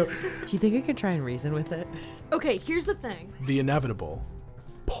move too. Do you think I could try and reason with it? Okay, here's the thing. The inevitable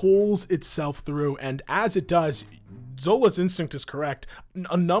pulls itself through, and as it does, Zola's instinct is correct.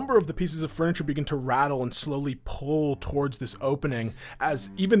 A number of the pieces of furniture begin to rattle and slowly pull towards this opening,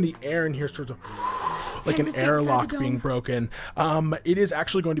 as even the air in here starts to like an airlock being broken. It is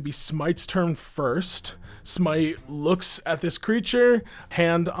actually going to be Smite's turn first. Smite looks at this creature,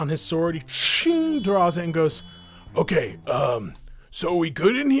 hand on his sword, he draws it and goes, okay, so are we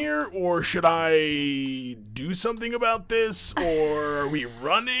good in here, or should I do something about this, or are we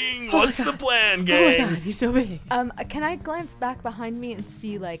running? What's the plan, gang? Oh my God, he's so big. Can I glance back behind me and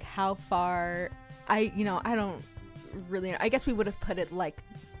see like how far I don't really know. I guess we would have put it like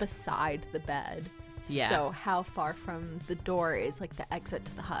beside the bed. Yeah. So how far from the door is like the exit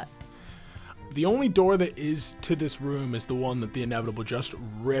to the hut? The only door that is to this room is the one that the Inevitable just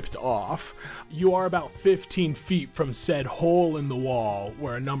ripped off. You are about 15 feet from said hole in the wall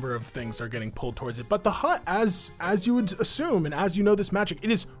where a number of things are getting pulled towards it. But the hut, as you would assume, and as you know this magic,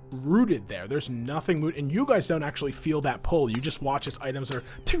 it is rooted there. There's nothing, and you guys don't actually feel that pull. You just watch as items are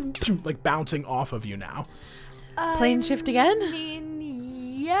like bouncing off of you now. Plane shift again? I mean,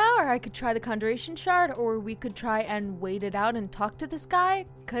 yeah, or I could try the Conjuration Shard, or we could try and wait it out and talk to this guy,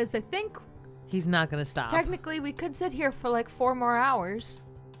 because I think He's not going to stop. technically we could sit here for like 4 more hours.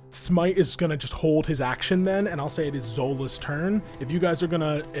 Smite is gonna just hold his action then, and I'll say it is Zola's turn. If you guys are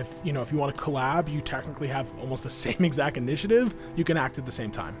gonna, if you want to collab, you technically have almost the same exact initiative. You can act at the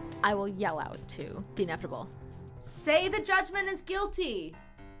same time. I will yell out to the Inevitable. Say the judgment is guilty.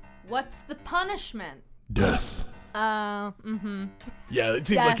 What's the punishment? Death. Yeah, it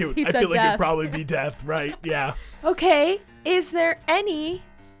seemed Death. like it. He I said feel like death. it'd probably be death, right? Yeah. Okay, is there any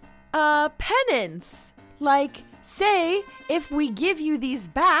penance? Like, say, if we give you these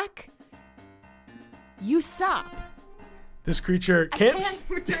back, you stop. This creature I can't. can't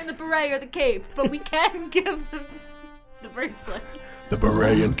return the beret or the cape, but we can give them the bracelet. The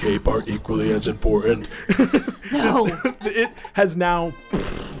beret and cape are equally as important. No. It has now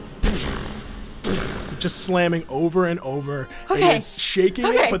just slamming over and over. Okay. It is shaking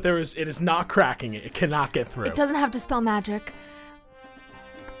Okay. it, but it is not cracking it. It cannot get through. It doesn't have to spell magic.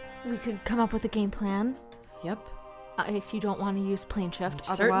 We could come up with a game plan Yep. if you don't want to use plane shift.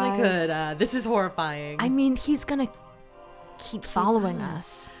 Certainly Otherwise- could. This is horrifying. I mean, he's gonna keep following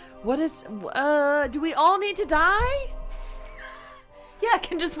us. What is... do we all need to die? Yeah,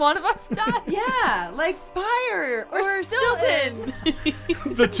 can just one of us die? Yeah, like Pyre or Stilton.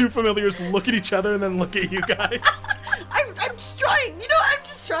 Stilton. The two familiars look at each other and then look at you guys. I'm just trying. I'm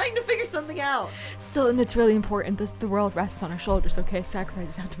just trying to figure something out. Stilton, it's really important. The world rests on our shoulders, okay?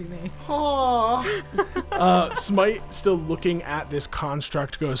 Sacrifices have to be made. Smite, still looking at this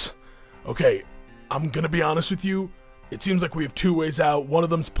construct, goes, okay, I'm gonna be honest with you. It seems like we have 2 ways out. One of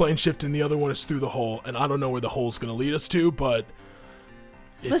them's plane shift and the other one is through the hole. And I don't know where the hole's gonna lead us to, but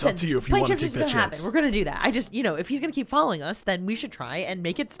it's up to you if you want to take that chance. Happen. We're going to do that. I just, if he's going to keep following us, then we should try and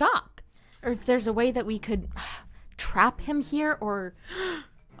make it stop. Or if there's a way that we could trap him here, or...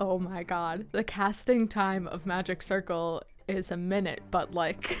 Oh my god. The casting time of Magic Circle is a minute, but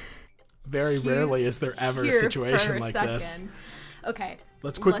like... Very rarely is there ever a situation like this. Okay.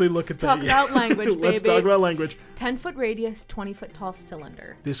 Let's quickly look at talk about language, baby. Let's talk about language. 10-foot radius, 20-foot tall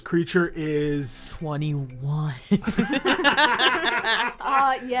cylinder. This creature is 21.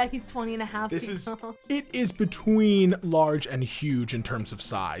 Yeah, he's 20 and a half This feet is tall. it is between large and huge in terms of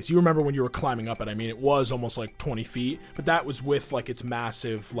size. You remember when you were climbing up it, I mean it was almost like 20 feet, but that was with like its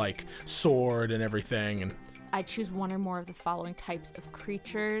massive like sword and everything. And I choose one or more of the following types of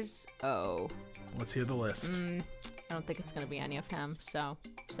creatures. Oh. let's hear the list. I don't think it's going to be any of him, so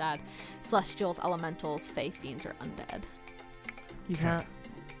sad. Celestials, elementals, fae, fiends, or undead. He's not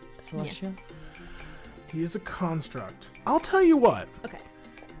celestial. He is a construct. I'll tell you what. Okay.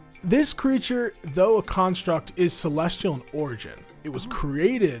 This creature, though a construct, is celestial in origin. It was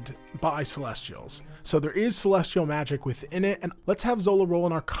created by celestials. So there is celestial magic within it. And let's have Zola roll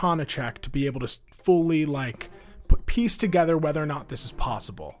an Arcana check to be able to fully, piece together whether or not this is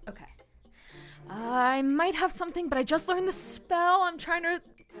possible. Okay. I might have something, but I just learned the spell. I'm trying to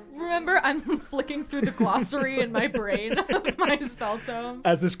remember. I'm flicking through the glossary in my brain of my spell tome.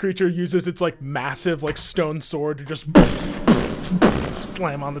 As this creature uses its, massive, stone sword to just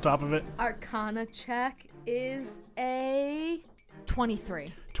slam on the top of it. Arcana check is a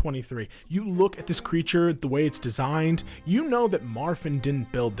 23. 23. You look at this creature, the way it's designed, you know that Marfin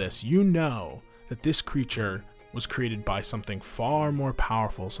didn't build this. You know that this creature was created by something far more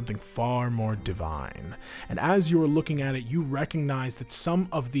powerful, something far more divine. And as you are looking at it, you recognize that some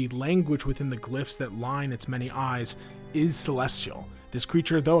of the language within the glyphs that line its many eyes is celestial. This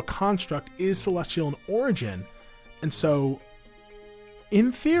creature, though a construct, is celestial in origin. And so,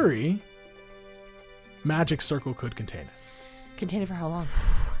 in theory, magic circle could contain it. Contain it for how long?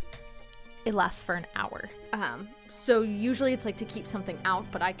 It lasts for an hour. So usually it's like to keep something out,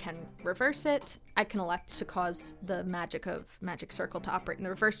 but I can reverse it. I can elect to cause the magic of Magic Circle to operate in the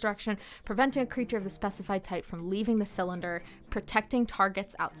reverse direction, preventing a creature of the specified type from leaving the cylinder, protecting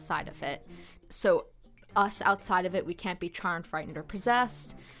targets outside of it. So us outside of it, we can't be charmed, frightened, or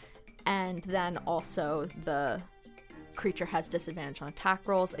possessed. And then also the creature has disadvantage on attack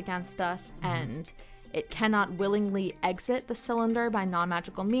rolls against us, and it cannot willingly exit the cylinder by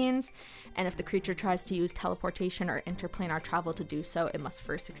non-magical means, and if the creature tries to use teleportation or interplanar travel to do so, it must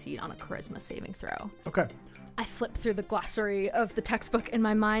first succeed on a charisma saving throw. Okay. I flip through the glossary of the textbook in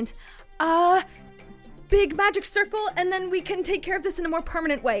my mind. Big magic circle, and then we can take care of this in a more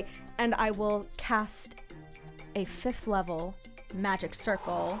permanent way. And I will cast a 5th level magic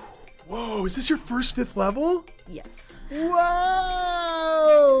circle. Whoa, is this your first 5th level? Yes. Whoa!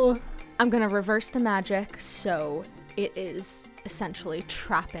 I'm gonna reverse the magic, so it is essentially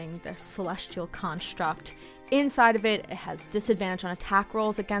trapping this celestial construct. Inside of it, it has disadvantage on attack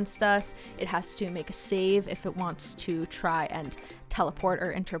rolls against us. It has to make a save if it wants to try and teleport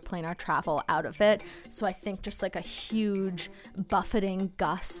or interplanar travel out of it. So I think just like a huge buffeting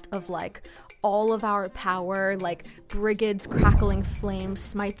gust of like all of our power, like Brigid's crackling flame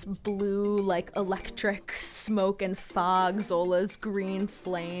smites blue like electric smoke and fog, Zola's green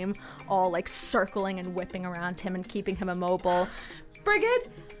flame, all like circling and whipping around him and keeping him immobile. Brigid,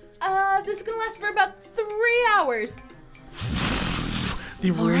 this is gonna last for about 3 hours.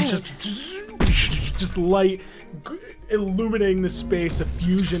 The room just light illuminating the space, a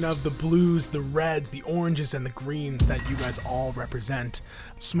fusion of the blues, the reds, the oranges, and the greens that you guys all represent.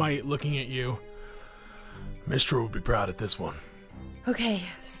 Smite looking at you. Mistra would be proud at this one. Okay,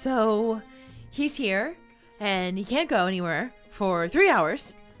 so he's here, and he can't go anywhere for 3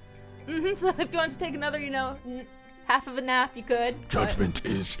 hours. So if you want to take another, half of a nap, you could. Judgment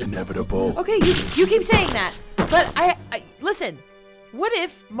is inevitable. Okay, you keep saying that, but I listen. What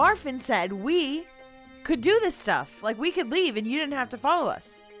if Marfin said we could do this stuff? Like, we could leave and you didn't have to follow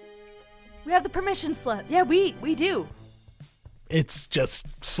us. We have the permission slip. Yeah, we do. It's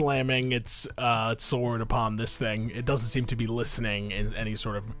just slamming its sword upon this thing. It doesn't seem to be listening in any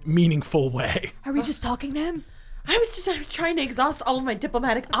sort of meaningful way. Are we just talking to him? I was trying to exhaust all of my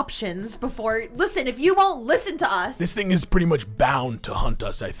diplomatic options before. Listen, if you won't listen to us, This thing is pretty much bound to hunt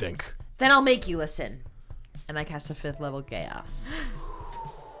us, I think. then I'll make you listen. And I cast a 5th level chaos.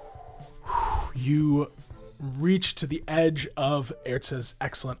 You reach to the edge of Erza's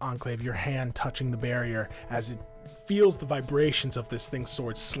excellent enclave, your hand touching the barrier as it feels the vibrations of this thing's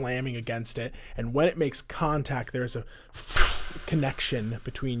sword slamming against it, and when it makes contact, there's a connection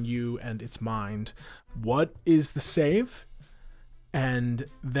between you and its mind. What is the save? And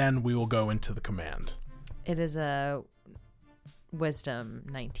then we will go into the command. It is a wisdom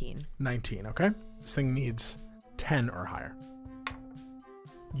 19. 19, okay? This thing needs 10 or higher.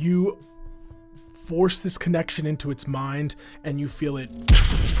 You force this connection into its mind, and you feel it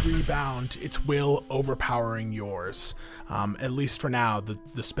rebound, its will overpowering yours. At least for now,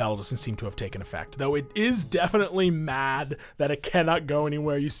 the spell doesn't seem to have taken effect. Though it is definitely mad that it cannot go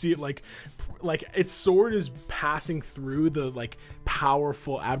anywhere. You see it like its sword is passing through the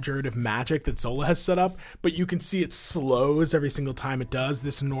powerful abjurative magic that Zola has set up, but you can see it slows every single time it does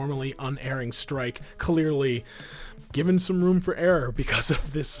this normally unerring strike, clearly given some room for error because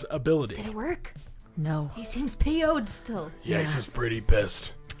of this ability. Did it work? No. He seems PO'd still. Yeah, he seems pretty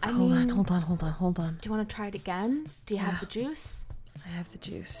pissed. Hold on. Do you want to try it again? Do you have the juice? I have the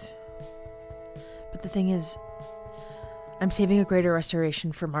juice. But the thing is, I'm saving a greater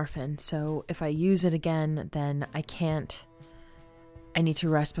restoration for Marfin, so if I use it again, then I can't. I need to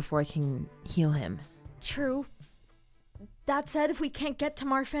rest before I can heal him. True. That said, if we can't get to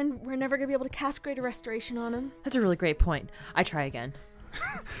Marfin, we're never going to be able to cast Greater Restoration on him. That's a really great point. I try again.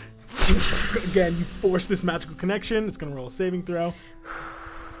 Again, you force this magical connection. It's going to roll a saving throw.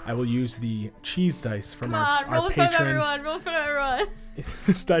 I will use the cheese dice from our patron. Roll for everyone.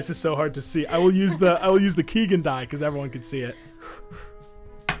 This dice is so hard to see. I will use the Keegan die because everyone can see it.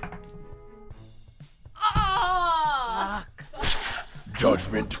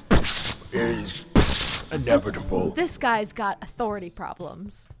 Judgment is inevitable. This guy's got authority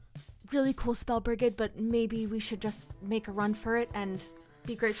problems. Really cool spell, Brigid, but maybe we should just make a run for it and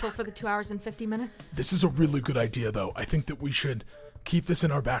be grateful for the 2 hours and 50 minutes. This is a really good idea, though. I think that we should keep this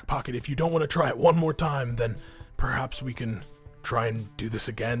in our back pocket. If you don't want to try it one more time, then perhaps we can try and do this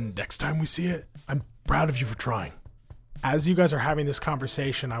again next time we see it. I'm proud of you for trying. As you guys are having this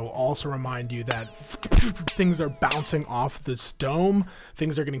conversation, I will also remind you that things are bouncing off this dome.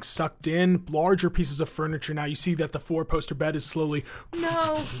 Things are getting sucked in. Larger pieces of furniture. Now you see that the 4-poster bed is slowly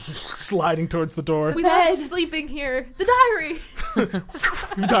sliding towards the door. We love sleeping here. The diary.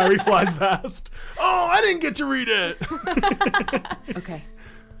 The diary flies past. Oh, I didn't get to read it. Okay.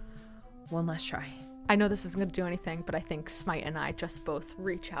 One last try. I know this isn't going to do anything, but I think Smite and I just both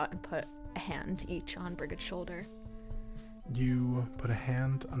reach out and put a hand each on Brigid's shoulder. You put a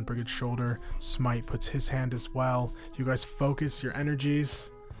hand on Brigid's shoulder. Smite puts his hand as well. You guys focus your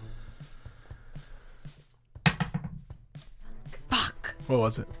energies. Fuck. What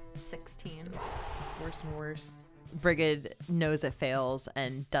was it? 16. It's worse and worse. Brigid knows it fails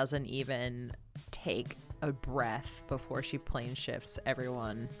and doesn't even take a breath before she plane shifts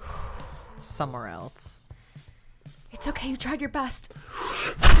everyone somewhere else. It's okay, you tried your best.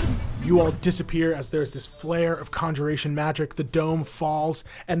 You all disappear as there's this flare of conjuration magic. The dome falls,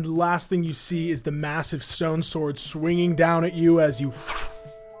 and the last thing you see is the massive stone sword swinging down at you as you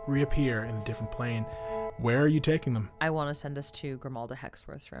reappear in a different plane. Where are you taking them? I want to send us to Grimalda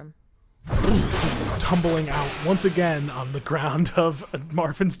Hexworth's room. Tumbling out once again on the ground of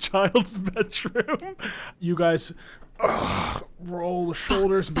Marfin's child's bedroom. You guys roll the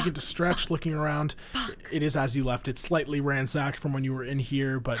shoulders and begin to stretch, looking around. It is as you left. It's slightly ransacked from when you were in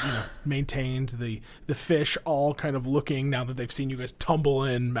here, but maintained. The fish all kind of looking now that they've seen you guys tumble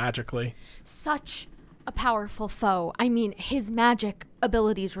in magically. Such a powerful foe. I mean, his magic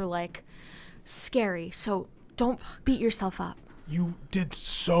abilities were like scary, so don't beat yourself up. You did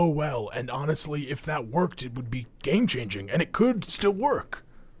so well, and honestly, if that worked, it would be game-changing, and it could still work.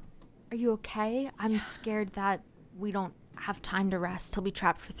 Are you okay? I'm scared that we don't have time to rest. He'll be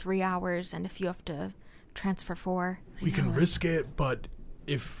trapped for 3 hours, and if you have to transfer 4. We can risk it, but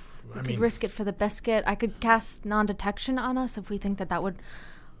if, We could risk it for the biscuit. I could cast non-detection on us if we think that would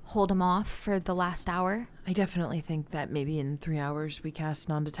hold him off for the last hour. I definitely think that maybe in 3 hours we cast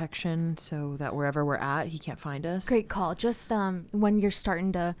non-detection so that wherever we're at, he can't find us. Great call. Just when you're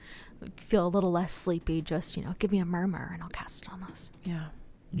starting to feel a little less sleepy, just, give me a murmur and I'll cast it on us. Yeah.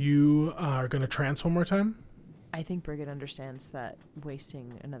 You are going to trance one more time? I think Brigid understands that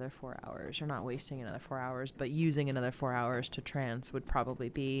wasting another 4 hours, or not wasting another 4 hours, but using another 4 hours to trance would probably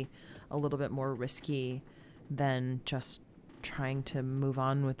be a little bit more risky than just trying to move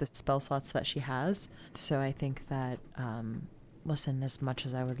on with the spell slots that she has. So I think that, listen, as much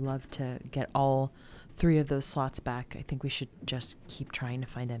as I would love to get all 3 of those slots back, I think we should just keep trying to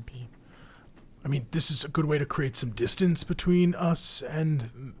find MP. I mean, this is a good way to create some distance between us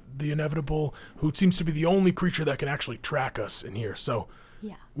and the Inevitable, who seems to be the only creature that can actually track us in here. So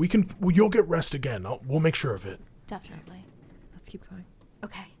yeah, you'll get rest again. We'll make sure of it. Definitely. Let's keep going.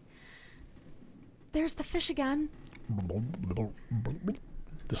 Okay. There's the fish again.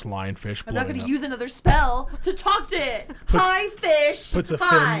 This lionfish. I'm not going to use another spell to talk to it. Hi, fish. Puts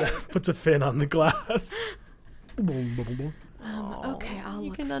a fin on the glass. Okay, I'll You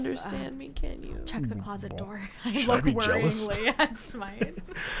look can understand me, can you? check the closet door. I Should I look be jealous? worryingly at Smite.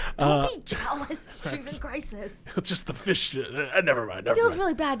 Don't be jealous. She's in crisis. It's just the fish. Never mind. Feels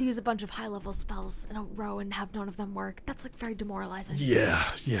really bad to use a bunch of high-level spells in a row and have none of them work. That's like very demoralizing.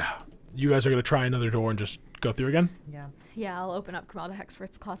 Yeah. You guys are going to try another door and just go through again? Yeah. Yeah, I'll open up Grimalda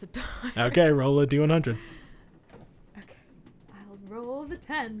Hexworth's closet door. Okay, roll a D100. Okay. I'll roll the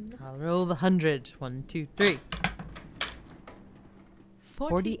 10. I'll roll the 100. 1, 2, 3.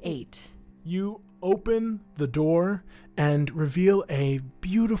 48. You open the door and reveal a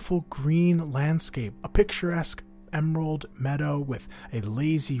beautiful green landscape, a picturesque emerald meadow with a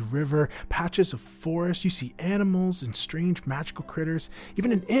lazy river, patches of forest. You see animals and strange magical critters,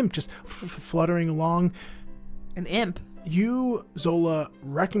 even an imp just fluttering along. An imp? You, Zola,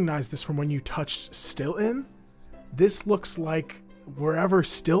 recognize this from when you touched Stilton. This looks like wherever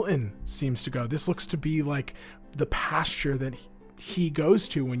Stilton seems to go. This looks to be like the pasture that he goes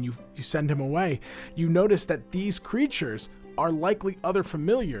to when you send him away. You notice that these creatures are likely other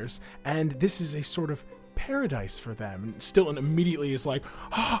familiars, and this is a sort of paradise for them. And Stilton immediately is like,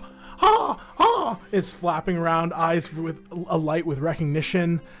 it's flapping around, eyes with alight with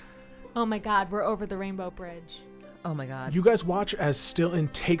recognition. Oh my god, we're over the Rainbow Bridge. Oh my god. You guys watch as Stilton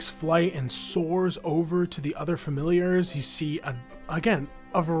takes flight and soars over to the other familiars. You see, again,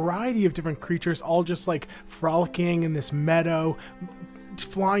 a variety of different creatures, all just like frolicking in this meadow,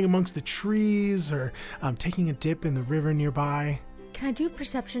 flying amongst the trees, or taking a dip in the river nearby. Can I do a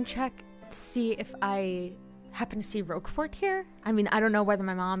perception check to see if I happen to see Roquefort here? I mean, I don't know whether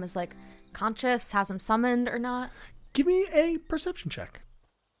my mom is like conscious, has him summoned or not. Give me a perception check.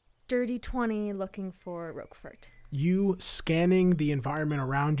 Dirty 20 looking for Roquefort. you scanning the environment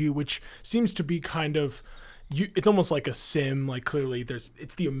around you, which seems to be kind of it's almost like a sim. Like clearly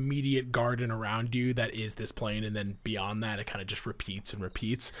it's the immediate garden around you that is this plane, and then beyond that it kind of just repeats and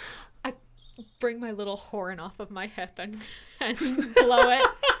repeats. I bring my little horn off of my hip and blow it.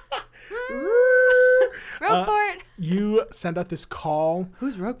 Roquefort. You send out this call.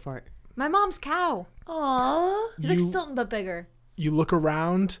 Who's Roquefort? My mom's cow. Aww. He's like Stilton but bigger. You look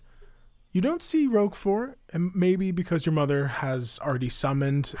around. You don't see Roquefort, and maybe because your mother has already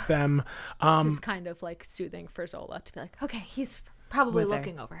summoned them. This is kind of like soothing for Zola to be like, okay, he's probably With her.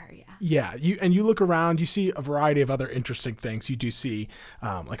 looking over her, yeah. Yeah, you look around, you see a variety of other interesting things. You do see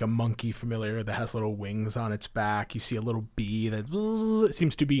like a monkey familiar that has little wings on its back. You see a little bee that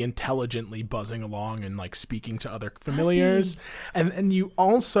seems to be intelligently buzzing along and like speaking to other familiars. And you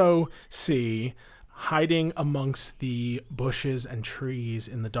also see, hiding amongst the bushes and trees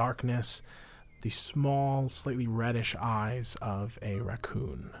in the darkness, the small, slightly reddish eyes of a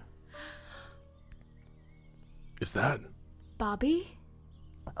raccoon. Is that... Bobby?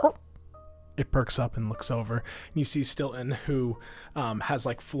 It perks up and looks over, and you see Stilton, who has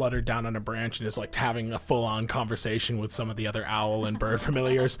like fluttered down on a branch and is like having a full-on conversation with some of the other owl and bird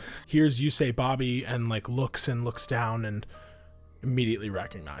familiars. Hears you say Bobby and like looks down and immediately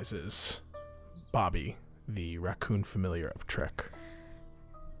recognizes Bobby, the raccoon familiar of Trick.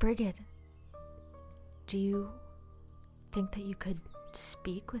 Brigid, do you think that you could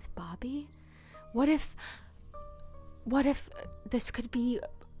speak with Bobby? What if this could be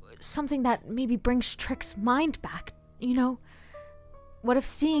something that maybe brings Trick's mind back, you know? What if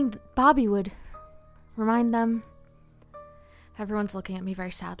seeing Bobby would remind them? Everyone's looking at me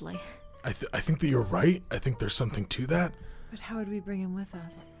very sadly. I think that you're right. I think there's something to that. But how would we bring him with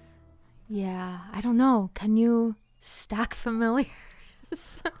us? Yeah, I don't know. Can you stack familiars?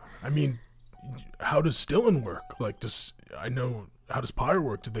 I mean, how does Stilton work? Like, how does Pyre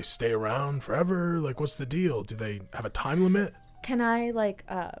work? Do they stay around forever? Like, what's the deal? Do they have a time limit? Can I, like,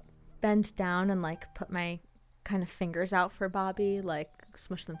 bend down and, like, put my kind of fingers out for Bobby? Like,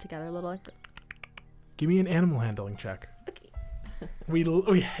 smush them together a little? Like... Give me an animal handling check. Okay. We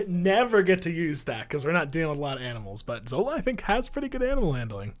never get to use that because we're not dealing with a lot of animals. But Zola, I think, has pretty good animal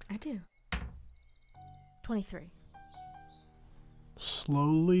handling. I do. 23.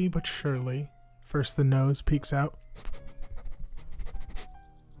 Slowly but surely, first the nose peeks out.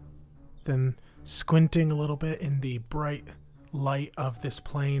 Then, squinting a little bit in the bright light of this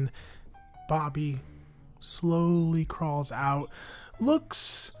plane, Bobby slowly crawls out.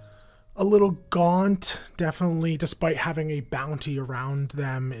 Looks a little gaunt, definitely, despite having a bounty around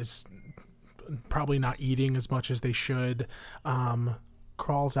them, is probably not eating as much as they should.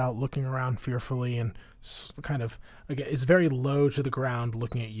 Crawls out, looking around fearfully, and kind of, again, is very low to the ground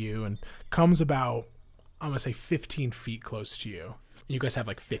looking at you, and comes about, I'm going to say 15 feet close to you. You guys have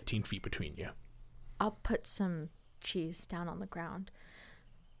like 15 feet between you. I'll put some cheese down on the ground.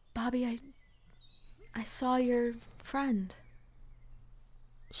 Bobby, I saw your friend.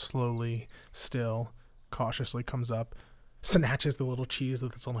 Slowly, still, cautiously comes up, snatches the little cheese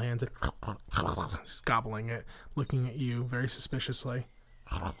with its little hands and just gobbling it, looking at you very suspiciously.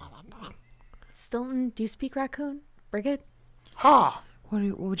 Stilton, do you speak raccoon? Brigid? Ha! What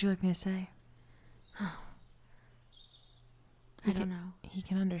would you like me to say? I don't know. He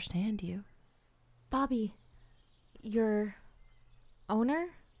can understand you. Bobby, your owner?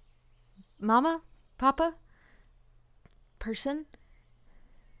 Mama? Papa? Person?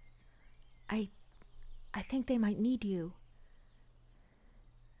 I think they might need you.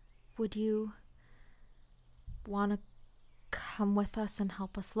 Would you want to come with us and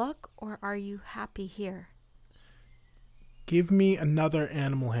help us look, or are you happy here? Give me another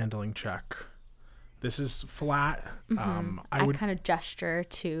animal handling check. This is flat. I kind of gesture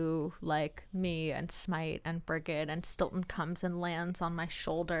to like me and Smite and Brigid, and Stilton comes and lands on my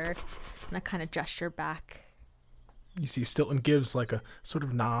shoulder, and I kind of gesture back. You see Stilton gives like a sort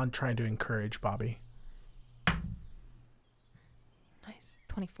of nod, trying to encourage Bobby. Nice.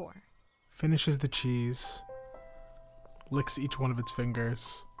 24. Finishes the cheese, licks each one of its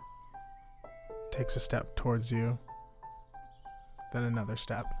fingers, takes a step towards you, then another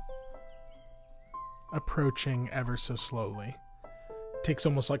step. Approaching ever so slowly. Takes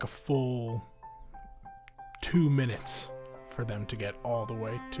almost like a full 2 minutes for them to get all the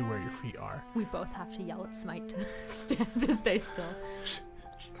way to where your feet are. We both have to yell at Smite to stay still.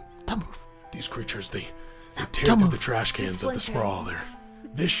 Don't move. These creatures, they tear through the trash cans of the splintering. sprawl. They're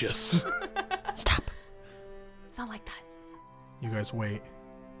vicious. Stop. It's not like that. You guys wait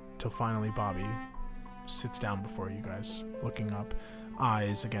till finally Bobby sits down before you guys, looking up.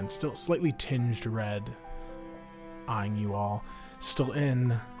 Eyes, again, still slightly tinged red. eyeing you all. Still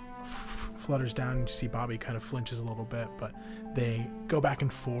in, flutters down, and you see Bobby kind of flinches a little bit, but they go back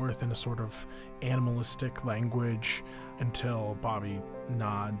and forth in a sort of animalistic language until Bobby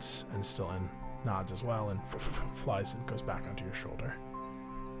nods, and Still in nods as well, and flies and goes back onto your shoulder.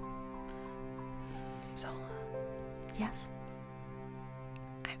 Zola. Yes.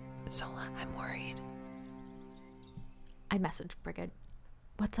 Zola, I'm worried. I messaged Brigid.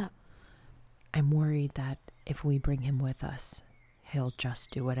 What's up? I'm worried that if we bring him with us, he'll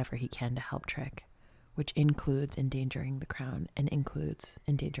just do whatever he can to help Trick, which includes endangering the crown and includes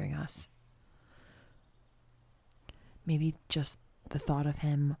endangering us. Maybe just the thought of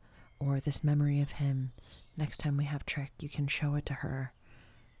him or this memory of him, next time we have Trick, you can show it to her.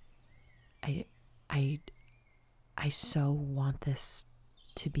 I so want this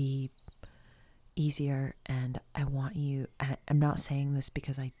to be easier, and I want you, I'm not saying this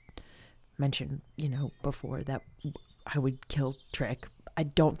because I mentioned, before that I would kill Trick. I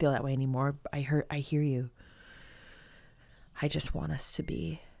don't feel that way anymore. I hear you. I just want us to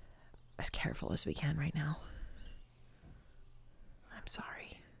be as careful as we can right now. I'm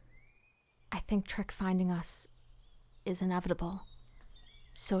sorry. I think Trick finding us is inevitable.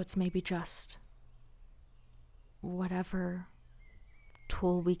 So it's maybe just whatever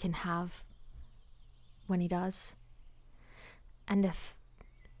tool we can have when he does. And if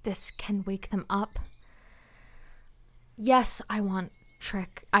this can wake them up, yes, I want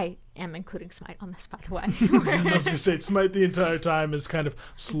Trick. I am including Smite on this, by the way. I was going to say, Smite the entire time is kind of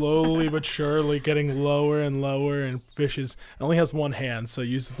slowly but surely getting lower and lower, and fishes. It only has one hand, so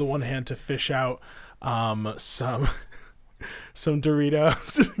uses the one hand to fish out some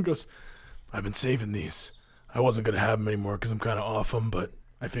Doritos. And goes, I've been saving these. I wasn't going to have them anymore because I'm kind of off them, but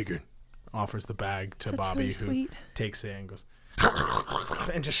I figured. Offers the bag to Bobby, really who takes it and goes,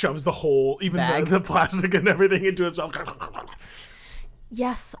 and just shoves the whole, even Bag. the plastic and everything into itself.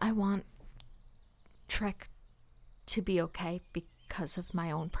 Yes, I want Trick to be okay because of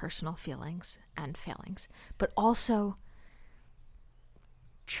my own personal feelings and failings. But also,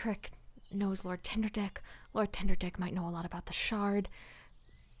 Trick knows Lord Tinderdick. Lord Tinderdick might know a lot about the shard.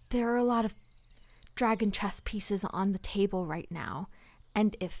 There are a lot of dragon chess pieces on the table right now.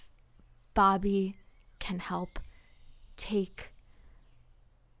 And if Bobby can help take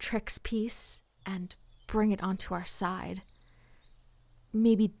Trick's piece and bring it onto our side,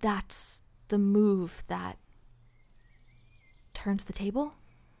 maybe that's the move that turns the table?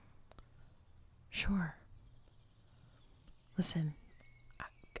 Sure. Listen,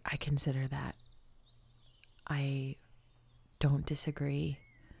 I consider that. I don't disagree.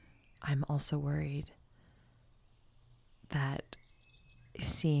 I'm also worried that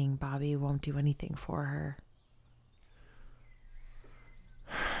seeing Bobby won't do anything for her.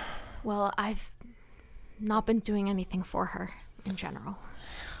 Well, I've not been doing anything for her in general.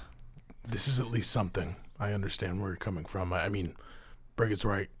 This is at least something. I understand where you're coming from. I mean, Brigid's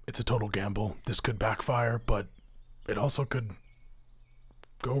right. It's a total gamble. This could backfire, but it also could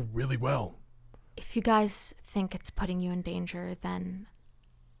go really well. If you guys think it's putting you in danger, then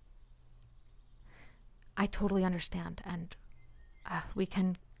I totally understand, and we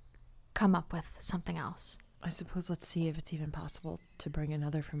can come up with something else. I suppose let's see if it's even possible to bring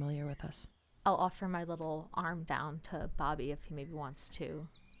another familiar with us. I'll offer my little arm down to Bobby if he maybe wants to,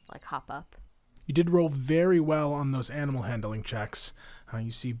 hop up. You did roll very well on those animal handling checks. You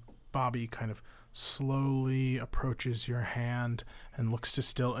see Bobby kind of slowly approaches your hand and looks to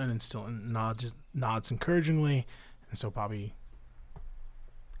Stilton, and Stilton nods encouragingly, and so Bobby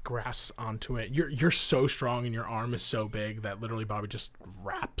grasps onto it. You're so strong and your arm is so big that literally Bobby just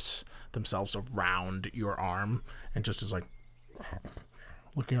wraps themselves around your arm and just is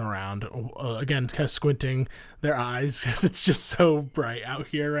looking around, again, kind of squinting their eyes because it's just so bright out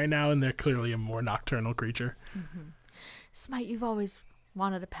here right now, and they're clearly a more nocturnal creature. Mm-hmm. Smite, you've always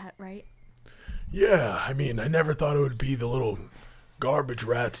wanted a pet, right? Yeah, I mean, I never thought it would be the little garbage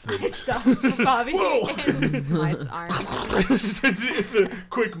rats that... I stuffed Bobby in Smite's arms. it's a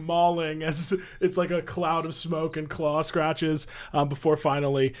quick mauling as it's like a cloud of smoke and claw scratches before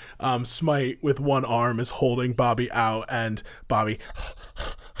finally Smite with one arm is holding Bobby out, and Bobby,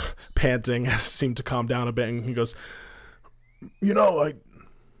 panting, seemed to calm down a bit, and he goes, I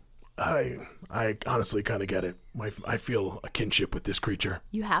honestly kind of get it. I feel a kinship with this creature.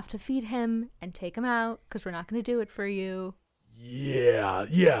 You have to feed him and take him out because we're not going to do it for you. Yeah.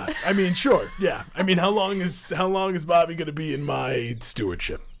 I mean, sure. Yeah. I mean, how long is Bobby going to be in my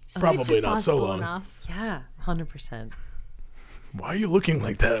stewardship? Probably not so long. Enough. Yeah, 100%. Why are you looking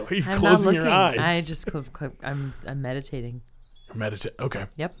like that? Why are you I'm closing not your looking. eyes? I just I'm meditating. Meditate. Okay.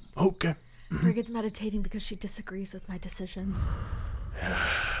 Yep. Okay. Brigid's meditating because she disagrees with my decisions.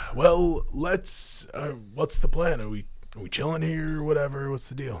 Well, let's. What's the plan? Are we chilling here or whatever? What's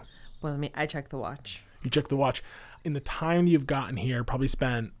the deal? Well, I check the watch. You check the watch. In the time you've gotten here, probably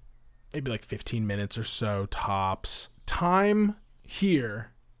spent maybe like 15 minutes or so tops. Time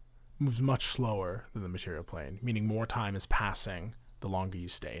here moves much slower than the material plane, meaning more time is passing the longer you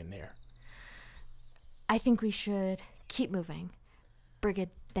stay in there. I think we should keep moving. Brigid,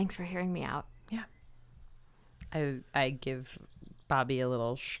 thanks for hearing me out. Yeah. I give Bobby a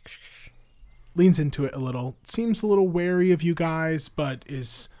little shh. Leans into it a little, seems a little wary of you guys, but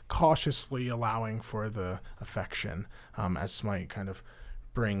is cautiously allowing for the affection as Smite kind of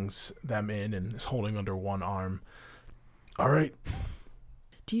brings them in and is holding under one arm. All right.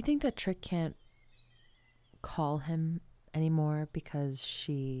 Do you think that Trick can't call him anymore because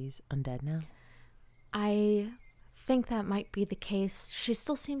she's undead now? I think that might be the case. She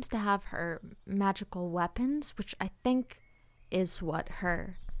still seems to have her magical weapons, which I think is what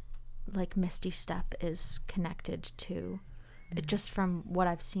her Misty Step is connected to. Just from what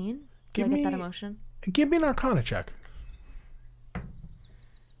I've seen. Do I get that emotion? Give me an Arcana check.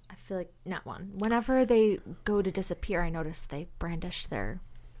 I feel like not one. Whenever they go to disappear, I notice they brandish their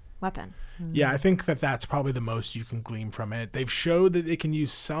weapon. Yeah, I think that's probably the most you can glean from it. They've showed that they can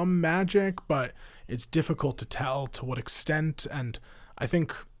use some magic, but it's difficult to tell to what extent. And I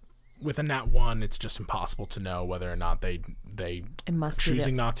think with a nat 1, it's just impossible to know whether or not they it must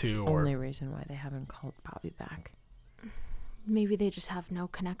choosing be the not to. Only reason why they haven't called Bobby back. Maybe they just have no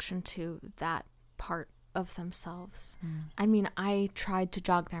connection to that part of themselves. I mean, I tried to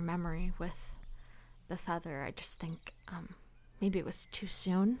jog their memory with the feather. I just think maybe it was too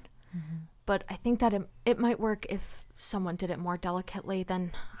soon. But I think that it might work if someone did it more delicately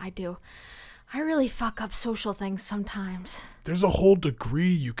than I do. I really fuck up social things sometimes. There's a whole degree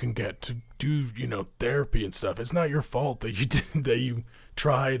you can get to do, therapy and stuff. It's not your fault that you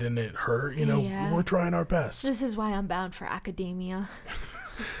tried and it hurt. Yeah. We're trying our best. This is why I'm bound for academia.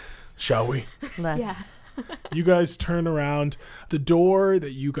 Shall we? Let's. Yeah. You guys turn around. The door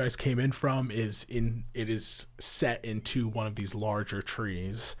that you guys came in from is set into one of these larger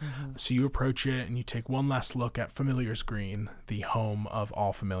trees. So you approach it and you take one last look at Familiar's Green, the home of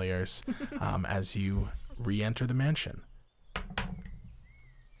all familiars, as you re-enter the mansion.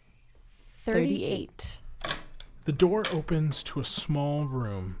 38. The door opens to a small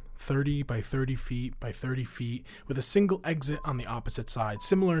room, 30 by 30 feet by 30 feet, with a single exit on the opposite side,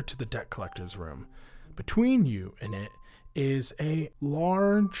 similar to the debt collector's room. Between you and it is a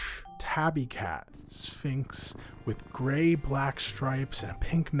large tabby cat sphinx with gray-black stripes and a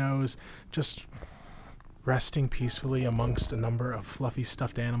pink nose, just resting peacefully amongst a number of fluffy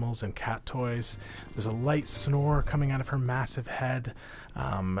stuffed animals and cat toys. There's a light snore coming out of her massive head.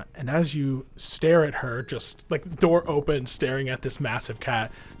 And as you stare at her, just like the door open, staring at this massive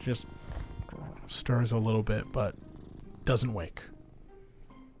cat, just stirs a little bit, but doesn't wake.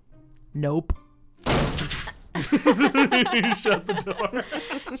 Nope. You shut the door.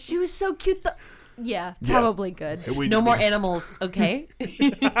 She was so cute. Yeah, probably good. Hey, No more animals, okay?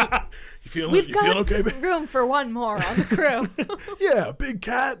 You feeling okay, babe? Room for one more on the crew. Yeah, a big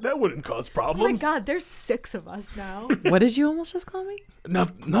cat, that wouldn't cause Oh my problems. god, there's 6 of us now. What did you almost just call me?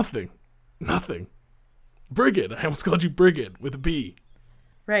 Nothing. Brigid. I almost called you Brigid with a B.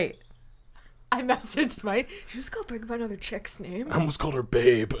 Right. I messaged Smite. You just go bring up another chick's name. I almost called her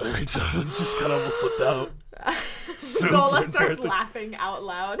Babe. It just kind of almost slipped out. Zola starts laughing out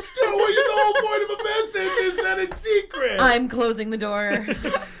loud. The whole point of a message is that it's secret. I'm closing the door.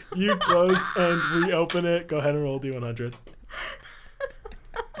 You close and reopen it. Go ahead and roll D100.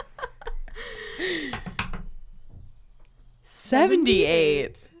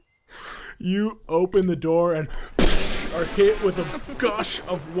 $78. You open the door and are hit with a gush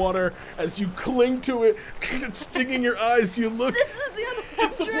of water as you cling to it. It's stinging your eyes. You look. This is the other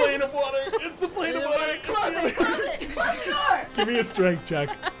It's the plane of water. It's the plane of water. Close the door. Give me a strength check.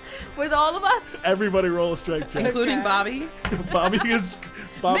 With all of us? Everybody roll a strength check. Including Okay. Bobby. Bobby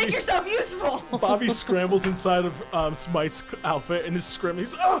Make yourself useful. Bobby scrambles inside of Smite's outfit and is screaming.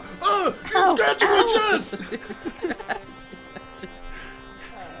 He's scratching my chest.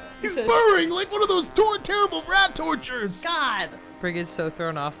 He's burrowing like one of those terrible rat tortures. God. Brig is so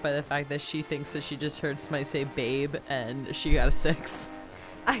thrown off by the fact that she thinks that she just heard Smite say babe and she got a 6.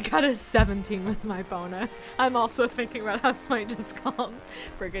 I got a 17 with my bonus. I'm also thinking about how Smite just called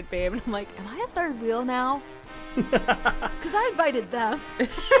Brigid Babe, and I'm like, am I a third wheel now? Because I invited them.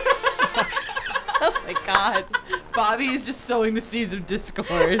 Oh my god. Bobby is just sowing the seeds of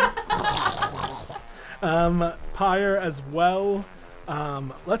discord. Pyre as well.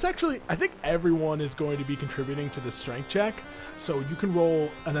 Let's actually, I think everyone is going to be contributing to this strength check. So you can roll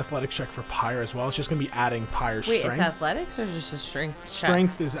an athletics check for Pyre as well. It's just going to be adding Pyre's Wait, strength. it's athletics or just a strength check?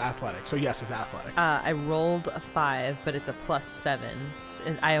 Strength is athletics. So yes, it's athletics. I rolled a 5, but it's a +7.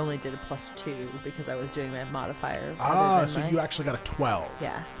 And I only did a +2 because I was doing my modifier. So you actually got a 12.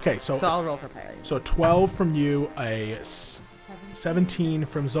 Yeah. Okay, so I'll roll for Pyre. So 12 from you, a 17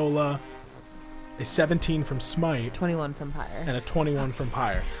 from Zola, a 17 from Smite, 21 from Pyre. and a 21 from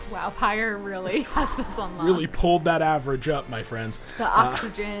Pyre. Wow, Pyre really has this on lock. Really pulled that average up, my friends. The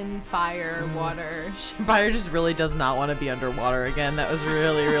oxygen, fire, water. Pyre just really does not want to be underwater again. That was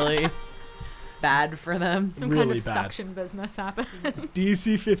really, really bad for them. Some Really kind of bad. suction business happened.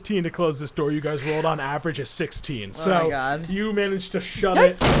 DC 15 to close this door. You guys rolled on average a 16. So my God. you managed to shut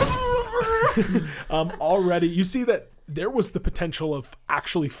it. Already, you see that there was the potential of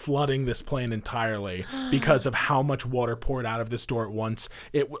actually flooding this plane entirely because of how much water poured out of this door at once.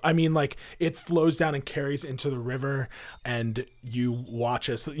 It flows down and carries into the river, and you watch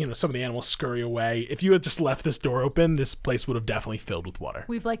as some of the animals scurry away. If you had just left this door open, this place would have definitely filled with water.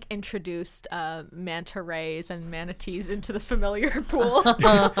 We've introduced manta rays and manatees into the familiar pool.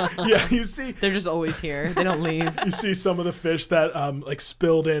 Yeah, you see. They're just always here. They don't leave. You see some of the fish that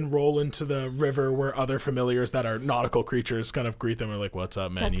spilled in, roll into the river where other familiars that are nautical creatures kind of greet them. Are like, "What's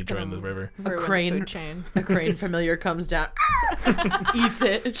up, man? That's You joined gonna the river." ruin the crane- food chain. A crane familiar comes down, eats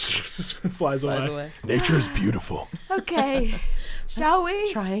it, Just flies flies away. away. Nature is beautiful. Okay, shall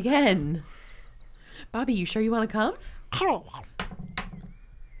we? Try again. Bobby, you sure you want to come?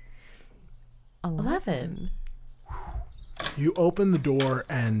 11. You open the door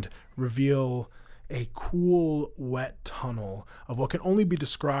and reveal a cool, wet tunnel of what can only be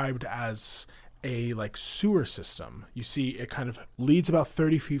described as a sewer system. You see it kind of leads about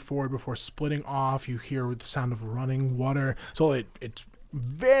 30 feet forward before splitting off. You hear the sound of running water. So it's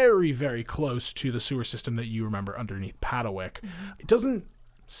very, very close to the sewer system that you remember underneath Padawick. Mm-hmm. It doesn't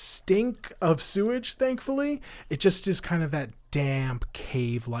stink of sewage, thankfully. It just is kind of that damp,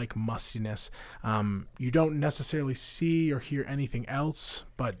 cave-like mustiness. You don't necessarily see or hear anything else,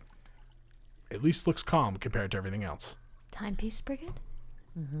 but at least looks calm compared to everything else. Timepiece Brigade?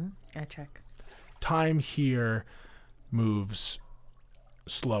 Mm-hmm. I check. Time here moves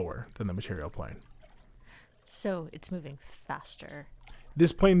slower than the material plane. So it's moving faster.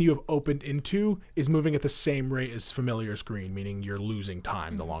 This plane you have opened into is moving at the same rate as Familiar's Green, meaning you're losing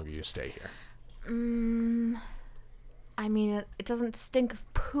time the longer you stay here. I mean, it doesn't stink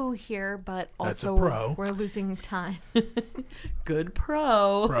of poo here, but That's a also pro. we're losing time. Good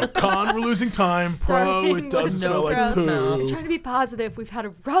pro. Pro. Con, we're losing time. Pro, Starting it doesn't with smell no like gross poo. smell. I'm trying to be positive. We've had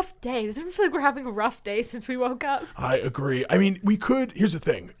a rough day. Does anyone feel like we're having a rough day since we woke up? I agree. I mean, we could. Here's the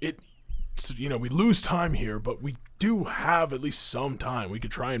thing. We lose time here, but we do have at least some time. We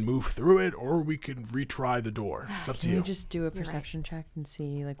could try and move through it, or we could retry the door. It's up to Can you. you just do a perception check and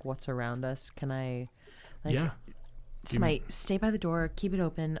see what's around us? Can I Yeah. Smite, stay by the door, keep it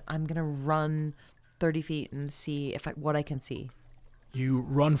open. I'm gonna run 30 feet and see what I can see. You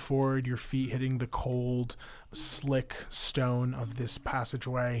run forward, your feet hitting the cold, slick stone of this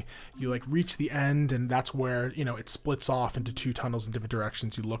passageway. You reach the end, and that's where it splits off into two tunnels in different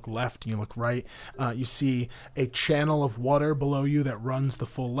directions. You look left and you look right. You see a channel of water below you that runs the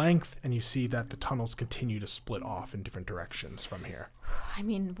full length, and you see that the tunnels continue to split off in different directions from here. I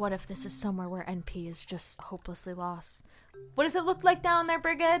mean, what if this is somewhere where NP is just hopelessly lost? What does it look like down there,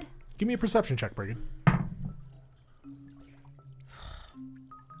 Brigade? Give me a perception check, Brigade.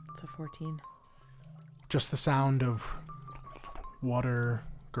 It's a 14. Just the sound of water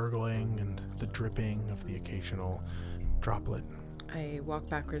gurgling and the dripping of the occasional droplet. I walk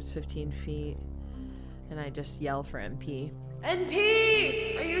backwards 15 feet and I just yell for NP.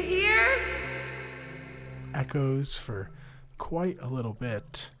 NP! Are you here? Echoes for quite a little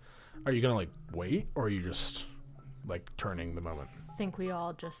bit. Are you gonna wait, or are you just turning the moment? I think we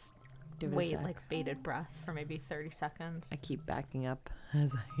all just Give it a wait sec. bated breath for maybe 30 seconds. I keep backing up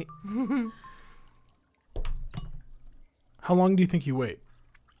as I... How long do you think you wait?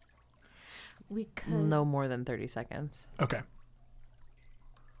 We could... No more than 30 seconds. Okay.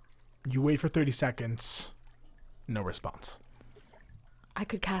 You wait for 30 seconds. No response. I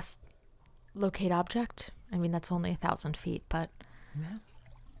could cast Locate Object. I mean, that's only 1,000 feet, but... Yeah.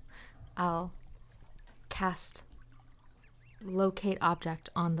 I'll cast Locate Object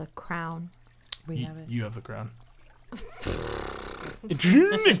on the crown. We have it. You have the crown.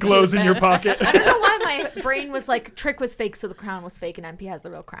 It glows in your pocket. I don't know why my brain was like Trick was fake, so the crown was fake, and MP has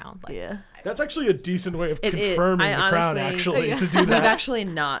the real crown. Like, Yeah. That's actually a decent way of It is. confirming I the crown, honestly- actually, to do We've that. actually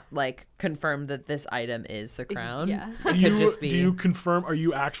not like confirmed that this item is the crown. Yeah. It Do could you, just be. do you confirm, are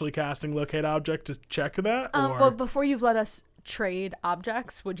you actually casting Locate Object to check that? Or? But before you've let us trade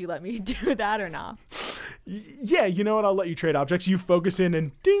objects, would you let me do that or not? Yeah, you know what? I'll let you trade objects. You focus in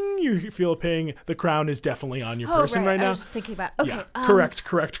and ding, you feel a ping. The crown is definitely on your person right I now. was just thinking about. Okay, Yeah, correct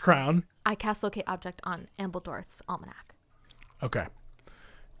crown. I cast locate object on Ambledorth's almanac. Okay.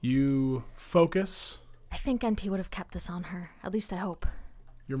 You focus, I think NP would have kept this on her. At least I hope.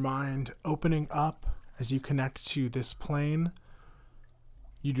 your mind opening up as you connect to this plane.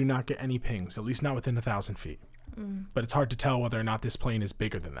 You do not get any pings, at least not within 1,000 feet. But it's hard to tell whether or not this plane is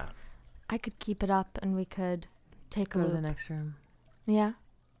bigger than that. I could keep it up and we could take a Go to loop. the next room. Yeah.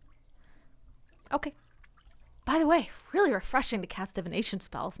 Okay. By the way, really refreshing to cast divination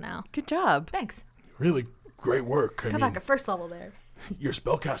spells now. Good job. Thanks. Really great work. I Come mean, back at first level there. your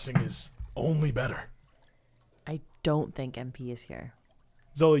spellcasting is only better. I don't think MP is here.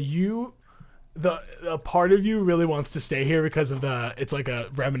 Zola, the part of you really wants to stay here because of it's like a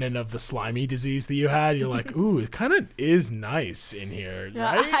remnant of the slimy disease that you had. You're like, ooh, it kind of is nice in here,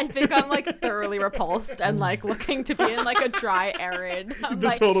 right? I think I'm like thoroughly repulsed and like looking to be in like a dry, arid. I'm The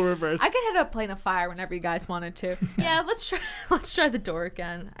like, total reverse. I could hit a plane of fire whenever you guys wanted to. Yeah, let's try the door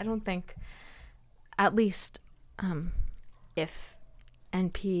again. I don't think, at least, if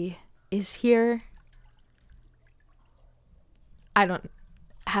NP is here, I don't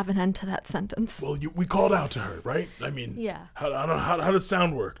have an end to that sentence. Well, we called out to her, right? I mean, Yeah. I don't know how does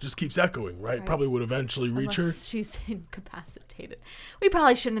sound work? Just keeps echoing, right? Probably would eventually reach her. Unless she's incapacitated. We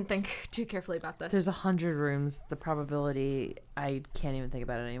probably shouldn't think too carefully about this. There's 100 rooms. The probability, I can't even think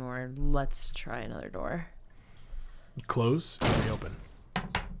about it anymore. Let's try another door. You close and reopen.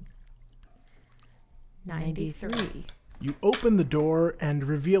 93. You open the door and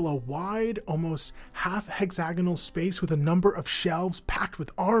reveal a wide, almost half-hexagonal space with a number of shelves packed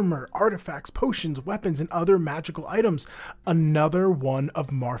with armor, artifacts, potions, weapons, and other magical items. Another one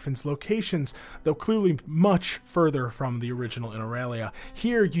of Marfin's locations, though clearly much further from the original Inner Aurelia.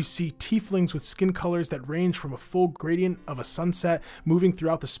 Here you see tieflings with skin colors that range from a full gradient of a sunset, moving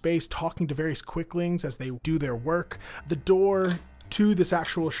throughout the space, talking to various quicklings as they do their work. The door to this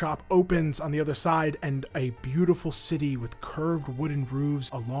actual shop opens on the other side, and a beautiful city with curved wooden roofs,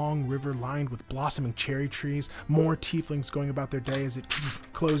 a long river lined with blossoming cherry trees, more tieflings going about their day as it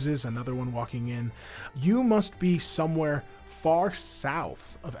closes, another one walking in. You must be somewhere far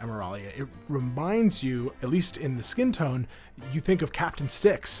south of Emeralia. It reminds you, at least in the skin tone, you think of Captain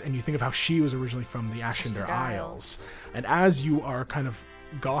Styx, and you think of how she was originally from the Ashinder Isles. And as you are kind of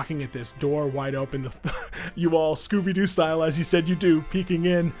gawking at this door wide open, you all Scooby-Doo style, as you said you do, peeking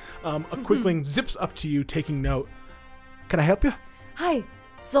in, a quickling zips up to you, taking note. Can I help you? Hi,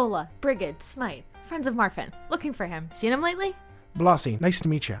 Zola, Brigid, Smite, friends of Marfin. Looking for him. Seen him lately? Blasi, nice to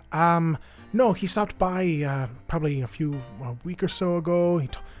meet you. No, he stopped by probably a week or so ago. He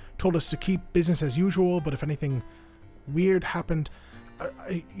told us to keep business as usual, but if anything weird happened,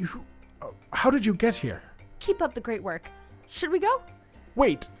 how did you get here? Keep up the great work. Should we go?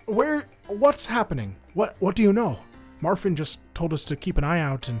 Wait, what's happening? What do you know? Marfin just told us to keep an eye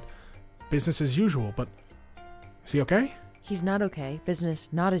out and business as usual, but is he okay? He's not okay. Business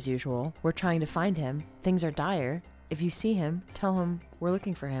not as usual. We're trying to find him. Things are dire. If you see him, tell him we're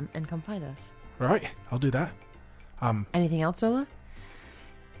looking for him and come find us. All right, I'll do that. Anything else, Zola?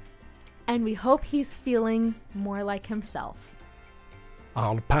 And we hope he's feeling more like himself.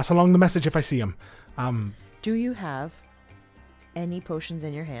 I'll pass along the message if I see him. Do you have any potions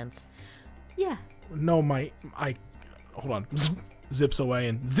in your hands? Yeah. No, hold on. Zips away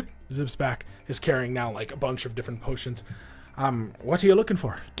and zips back. Is carrying now like a bunch of different potions. What are you looking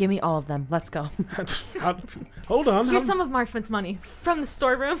for? Give me all of them. Let's go. Hold on. Here's some of Marfin's money from the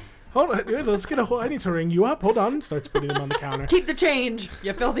storeroom. Hold on. Let's get I need to ring you up. Hold on. Starts putting them on the counter. Keep the change,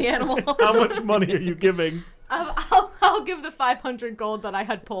 you filthy animal. How much money are you giving? I'll give the 500 gold that I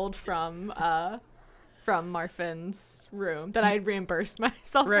had pulled from Marfin's room that I had reimbursed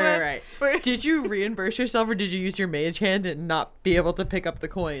myself Right. with. Did you reimburse yourself or did you use your mage hand and not be able to pick up the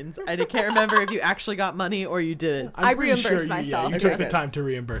coins? I can't remember if you actually got money or you didn't. I'm I pretty reimbursed sure myself. You took Okay. the time to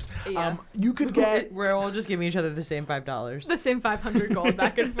reimburse. Yeah. You could get. We're all just giving each other the same $5. The same 500 gold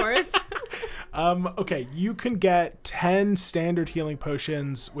back and forth. Okay, you can get 10 standard healing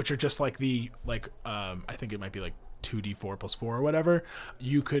potions, which are just like I think it might be like 2d4 plus 4 or whatever.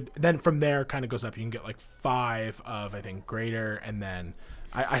 You could then from there kind of goes up. You can get like 5 of I think greater, and then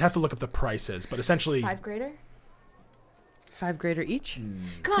I'd have to look up the prices, but essentially 5 greater? 5 greater each.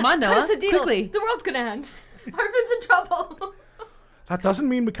 Come on, cut Noah, us a deal. quickly. The world's gonna end. Marvin's in trouble. That doesn't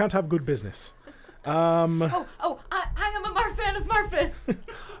mean we can't have good business. I am a Marfan of Marfan.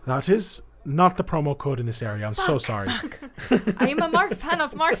 That is not the promo code in this area. I'm so sorry. I am a Marfan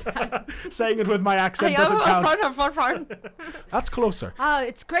of Marfan. Saying it with my accent doesn't count. Fun. That's closer.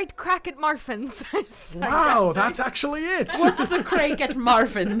 It's great crack at Marfans. Wow, that's actually it. What's the crank at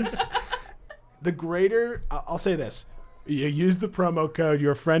Marfin's? The greater, I'll say this. You use the promo code,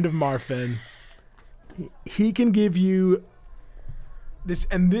 you're a friend of Marfin. He can give you this,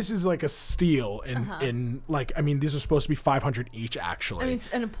 and this is like a steal in like, I mean, these are supposed to be 500 each actually. I mean, it's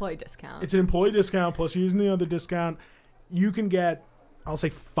an employee discount. It's an employee discount plus you're using the other discount. You can get, I'll say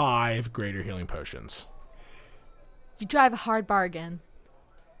 5 greater healing potions. You drive a hard bargain,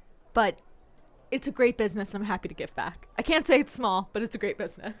 but it's a great business and I'm happy to give back. I can't say it's small, but it's a great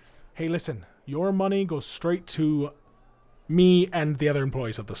business. Hey, listen, your money goes straight to me and the other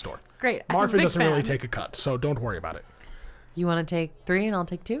employees of the store. Great. I'm a Marfin big doesn't really fan. take a cut, so don't worry about it. You want to take 3 and I'll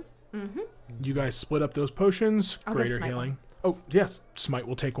take 2? You guys split up those potions. I'll give Greater Smite healing. Oh, yes. Smite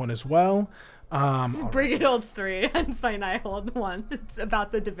will take one as well. All right. Brigid holds 3 and Smite and I hold 1. It's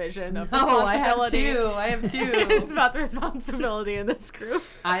about the division of Oh, I have responsibility. 2. I have 2. It's about the responsibility in this group.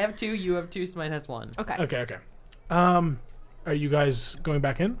 I have 2. You have 2. Smite has 1. Okay. Okay. Are you guys going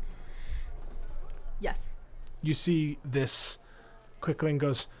back in? Yes. You see this quickling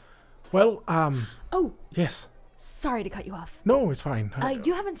goes, well, Oh, yes. sorry to cut you off. No, it's fine.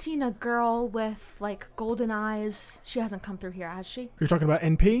 You haven't seen a girl with, like, golden eyes? She hasn't come through here, has she? You're talking about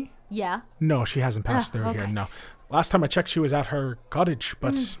NP? Yeah. No, she hasn't passed through here, okay. no. Last time I checked, she was at her cottage,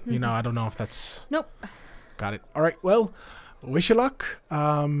 but, I don't know if that's... Nope. Got it. All right, well, wish you luck.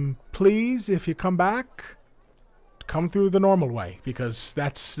 Please, if you come back, come through the normal way, because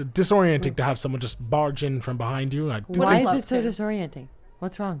that's disorienting to have someone just barge in from behind you. Why is love it so to. disorienting?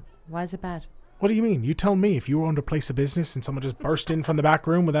 What's wrong? Why is it bad? What do you mean? You tell me. If you owned a place of business and someone just burst in from the back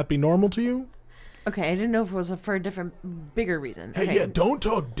room, would that be normal to you? Okay, I didn't know if it was for a different, bigger reason. Hey, Okay. yeah, don't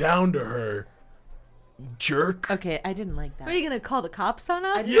talk down to her, jerk. Okay, I didn't like that. What are you going to call the cops on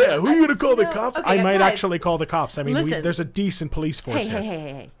us? Yeah, who are you going to call the cops? okay, I might guys. actually call the cops. I mean, Listen. there's a decent police force here.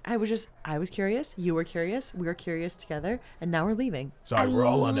 Hey. I was curious. You were curious. We were curious together. And now we're leaving. Sorry, we're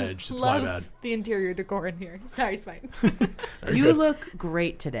all on edge. It's my Love bad. the interior decor in here. Sorry, Smite. Very You good. look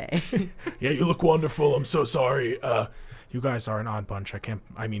great today. Yeah, you look wonderful. I'm so sorry. You guys are an odd bunch.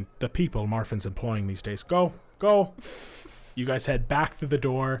 The people Marfin's employing these days. Go. You guys head back through the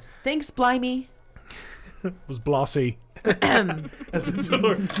door. Thanks, Blimey. It was Blossy. As the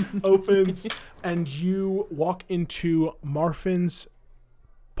door opens and you walk into Marfin's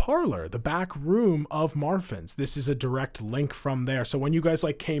parlor, the back room of Marfin's. This is a direct link from there. So when you guys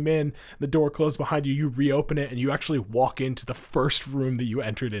came in, the door closed behind you, you reopen it and you actually walk into the first room that you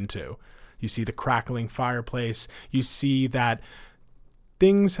entered into. You see the crackling fireplace. You see that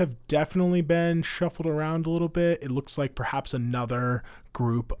things have definitely been shuffled around a little bit. It looks like perhaps another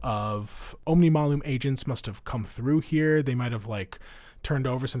group of Omni Malum agents must have come through here. They might have turned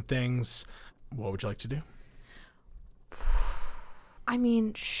over some things. What would you like to do? I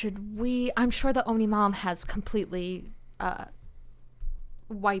mean, should we... I'm sure that Omni Mom has completely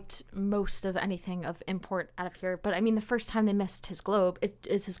wiped most of anything of import out of here. But I mean, the first time they missed his globe,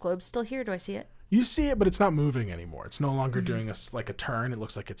 is his globe still here? Do I see it? You see it, but it's not moving anymore. It's no longer doing a turn. It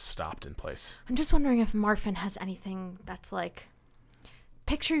looks like it's stopped in place. I'm just wondering if Marfin has anything that's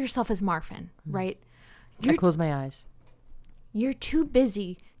picture yourself as Marfin, right? I close my eyes. You're too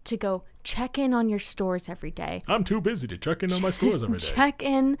busy to go check in on your stores every day. I'm too busy to check in on my stores every day. Check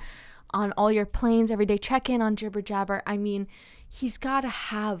in on all your planes every day. Check in on Jibber Jabber. I mean, he's got to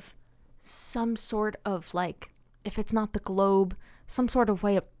have some sort of if it's not the globe, some sort of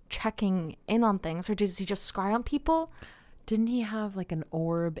way of checking in on things. Or does he just scry on people? Didn't he have an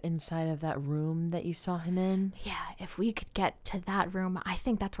orb inside of that room that you saw him in? Yeah, if we could get to that room, I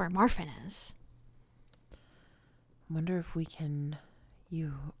think that's where Marfin is. Wonder if we can...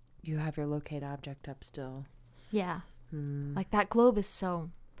 You have your locate object up still. Yeah. That globe is so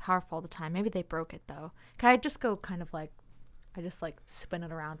powerful all the time. Maybe they broke it though. Can I just go kind of I just spin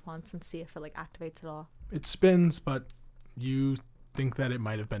it around once and see if it activates at all? It spins, but you think that it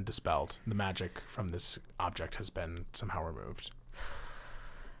might have been dispelled. The magic from this object has been somehow removed.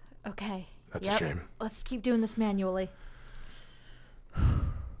 Okay. That's a shame. Let's keep doing this manually.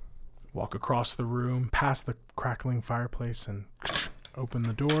 Walk across the room, past the crackling fireplace, and open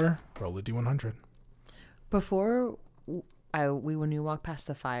the door. Roll a D100. Before when you walk past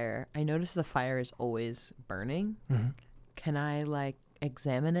the fire, I notice the fire is always burning. Mm-hmm. Can I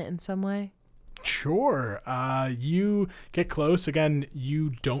examine it in some way? Sure. You get close. Again,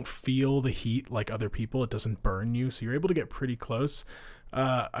 you don't feel the heat like other people. It doesn't burn you, so you're able to get pretty close.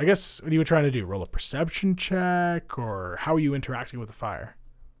 I guess, what are you trying to do? Roll a perception check, or how are you interacting with the fire?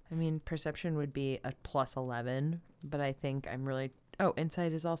 I mean, perception would be a plus 11, but I think I'm really... Oh,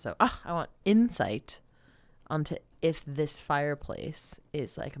 insight is also... I want insight onto if this fireplace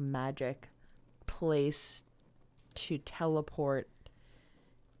is like a magic place to teleport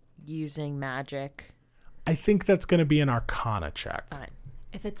using magic. I think that's going to be an Arcana check. Fine.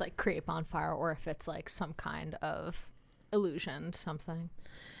 If it's like create bonfire or if it's like some kind of illusion, something.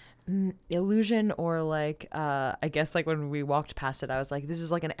 Illusion, or like I guess like when we walked past it, I was like, this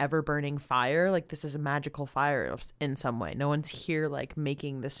is like an ever burning fire, like this is a magical fire in some way. No one's here like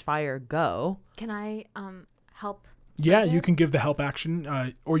making this fire go. Can I help? Yeah, you can give the help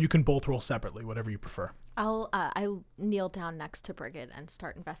action, or you can both roll separately, whatever you prefer. I'll kneel down next to Brigid and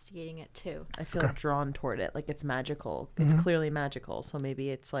start investigating it too. I feel drawn toward it, like it's magical. It's clearly magical, so maybe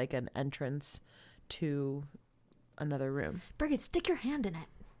it's like an entrance to another room. Brigid, stick your hand in it.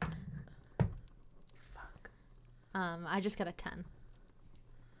 Fuck. I just got a 10.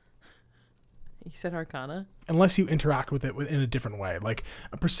 You said Arcana? Unless you interact with it in a different way. Like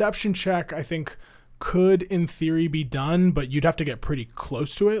a perception check, I think, could in theory be done, but you'd have to get pretty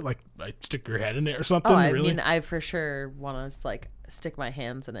close to it, like stick your head in it or something. I really? mean, I for sure want to like stick my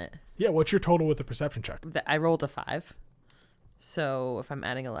hands in it. Yeah, what's your total with the perception check? I rolled a 5. So if I'm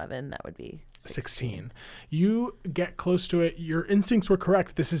adding 11, that would be 16. You get close to it. Your instincts were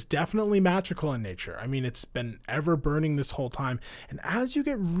correct. This is definitely magical in nature. I mean, it's been ever burning this whole time. And as you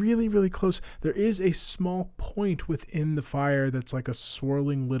get really, really close, there is a small point within the fire that's like a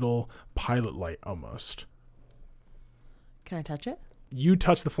swirling little pilot light almost. Can I touch it? You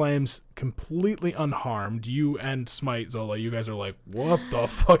touch the flames completely unharmed. You and Smite, Zola, you guys are like, what the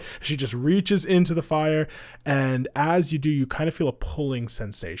fuck? She just reaches into the fire, and as you do, you kind of feel a pulling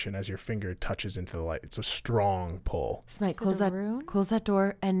sensation as your finger touches into the light. It's a strong pull. Smite, Is it a rune? close that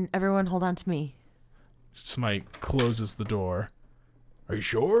door, and everyone hold on to me. Smite closes the door. Are you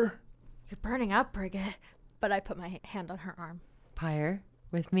sure? You're burning up, Brigid. But I put my hand on her arm. Pyre,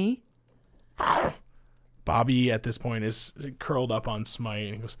 with me? Bobby, at this point, is curled up on Smite,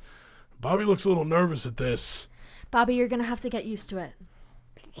 and he goes, Bobby looks a little nervous at this. Bobby, you're going to have to get used to it.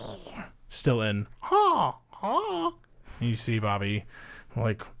 Still in. Ha! Ha! You see Bobby,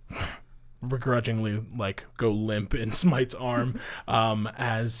 like, begrudgingly, like, go limp in Smite's arm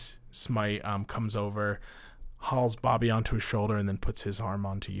as Smite comes over, hauls Bobby onto his shoulder, and then puts his arm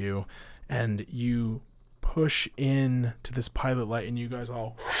onto you. And you push in to this pilot light, and you guys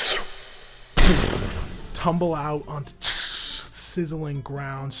all tumble out onto sizzling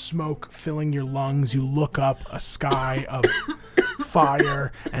ground, smoke filling your lungs. You look up, a sky of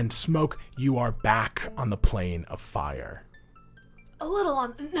fire and smoke. You are back on the plane of fire. A little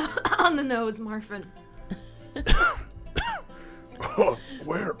on the nose, Marfin.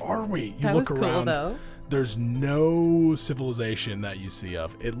 Where are we? You That look was cool, around. though. There's no civilization that you see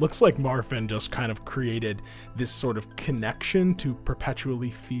of. It looks like Marfin just kind of created this sort of connection to perpetually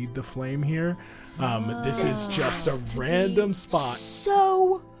feed the flame here. This is just a random spot.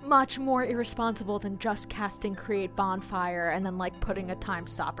 So much more irresponsible than just casting create bonfire and then like putting a time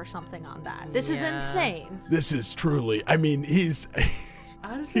stop or something on that. This is Yeah. insane. This is truly, I mean, he's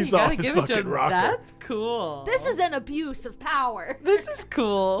Honestly, He's you gotta off his give it to fucking him. rocker. That's cool. This is an abuse of power. This is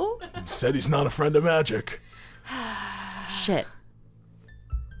cool. said he's not a friend of magic. Shit.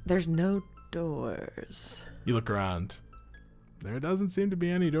 There's no doors. You look around. There doesn't seem to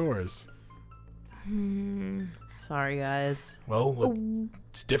be any doors. Sorry, guys. Well,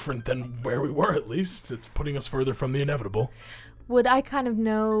 it's different than where we were, at least. It's putting us further from the inevitable. Would I kind of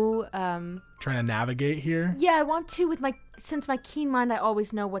know Trying to navigate here. yeah, I want to since my keen mind I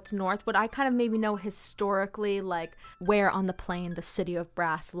always know what's north, would I kind of maybe know historically like where on the plane the city of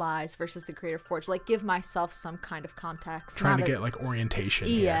brass lies versus the Greater Forge? Like give myself some kind of context. Trying to Not get like orientation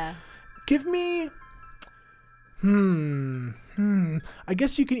yeah. here. Give me I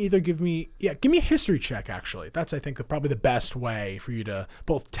guess you can either give me a history check actually. That's I think probably the best way for you to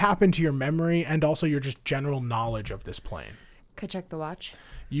both tap into your memory and also your just general knowledge of this plane. Could check the watch.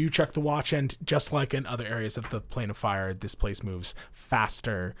 You check the watch, and just like in other areas of the plane of fire, this place moves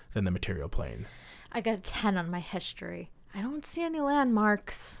faster than the material plane. I got a 10 on my history. I don't see any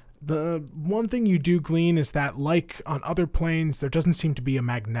landmarks. The one thing you do glean is that, like on other planes, there doesn't seem to be a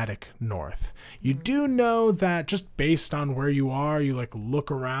magnetic north. You do know that just based on where you are, you like look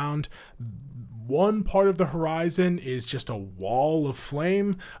around, one part of the horizon is just a wall of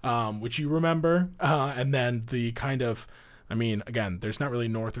flame, which you remember, and then the kind of I mean, again, there's not really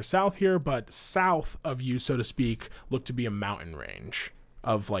north or south here, but south of you, so to speak, look to be a mountain range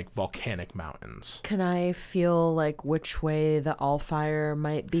of like volcanic mountains. Can I feel like which way the Allfire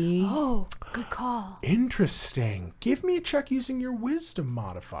might be? Oh, good call. Interesting. Give me a check using your wisdom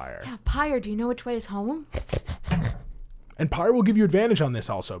modifier. Yeah, Pyre, do you know which way is home? And Pyre will give you advantage on this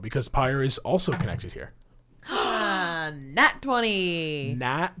also, because Pyre is also connected here. Nat 20.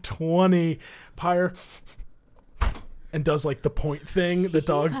 Nat 20. Pyre and does like the point thing that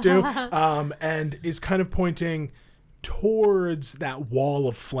dogs do, and is kind of pointing towards that wall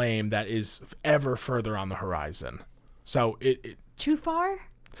of flame that is ever further on the horizon. So it Too far?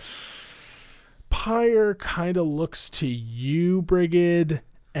 Pyre kind of looks to you, Brigid,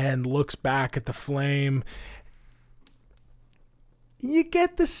 and looks back at the flame. You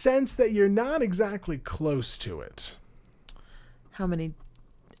get the sense that you're not exactly close to it. How many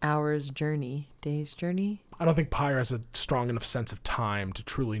hours journey? Days journey? I don't think Pyre has a strong enough sense of time to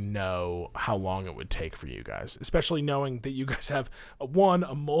truly know how long it would take for you guys, especially knowing that you guys have,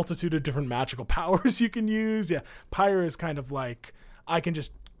 a multitude of different magical powers you can use. Yeah, Pyre is kind of like, I can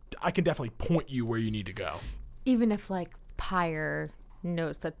definitely point you where you need to go. Even if, like, Pyre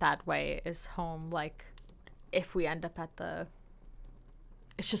knows that way is home, like, if we end up at the...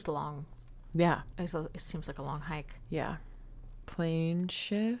 It's just a long... Yeah. It seems like a long hike. Yeah. Plane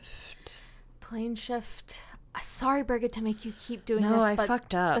shift? Plane shift. Sorry, Brigid, to make you keep doing No, this, I but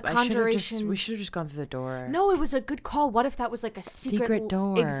fucked up. the conjuration... We should have just gone through the door. No, it was a good call. What if that was like a Secret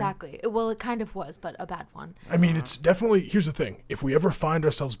door. Exactly. Well, it kind of was, but a bad one. I mean, it's definitely, here's the thing. If we ever find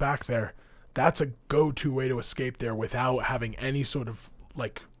ourselves back there, that's a go-to way to escape there without having any sort of,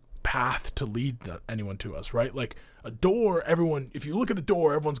 like, path to lead anyone to us, right? Like, a door, if you look at a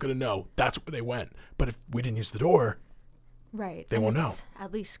door, everyone's going to know that's where they went. But if we didn't use the door, Right. They won't know. It's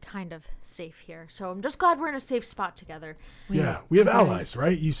at least kind of safe here. So I'm just glad we're in a safe spot together. yeah, we have allies,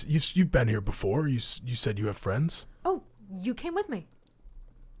 right? You've been here before. You said you have friends. Oh, you came with me.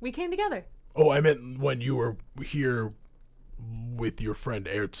 We came together. Oh, I meant when you were here with your friend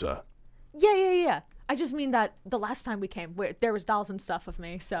Erza. Yeah. I just mean that the last time we came, there was dolls and stuff of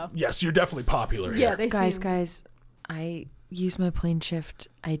me, so... Yes, you're definitely popular here. Yeah, they seem... Guys, I use my plane shift.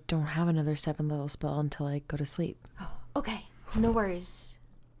 I don't have another 7-level spell until I go to sleep. Okay, no worries.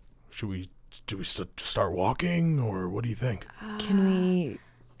 Do we start walking, or what do you think? Can we...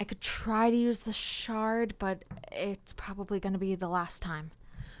 I could try to use the shard, but it's probably going to be the last time.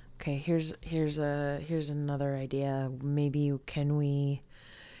 Okay, here's another idea. Maybe can we...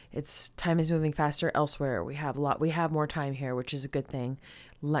 time is moving faster elsewhere. We have more time here, which is a good thing.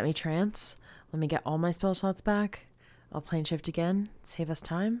 Let me trance. Let me get all my spell slots back. I'll plane shift again. Save us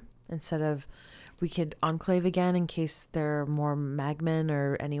time. Instead of, we could enclave again in case there are more magmen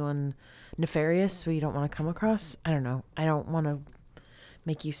or anyone nefarious we don't want to come across. I don't know. I don't want to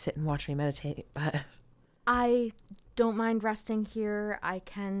make you sit and watch me meditate, but... I don't mind resting here. I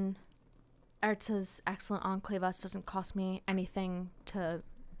can... Erza's excellent enclave us doesn't cost me anything to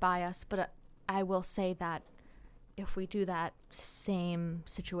buy us, but I will say that if we do that, same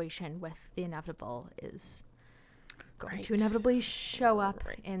situation with the inevitable is going to inevitably show up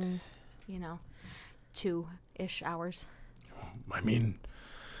in, 2-ish hours. I mean,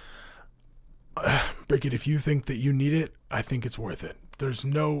 Brigid, if you think that you need it, I think it's worth it. I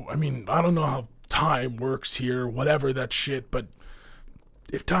don't know how time works here, whatever that shit, but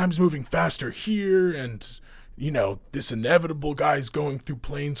if time's moving faster here and... this inevitable guy's going through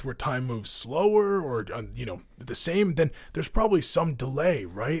planes where time moves slower or, the same, then there's probably some delay,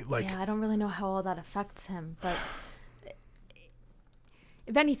 right? Yeah, I don't really know how all that affects him, but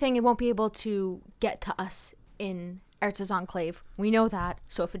if anything, it won't be able to get to us in Erza's enclave. We know that,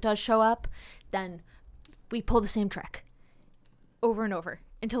 so if it does show up, then we pull the same trick over and over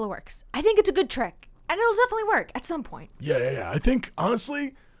until it works. I think it's a good trick, and it'll definitely work at some point. Yeah. I think,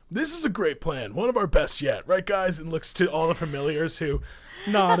 honestly... this is a great plan. One of our best yet. Right, guys? And looks to all the familiars who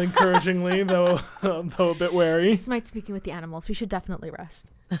nod encouragingly, though a bit wary. Smite speaking with the animals. We should definitely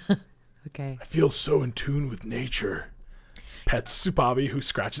rest. Okay. I feel so in tune with nature. Pets Bobby, who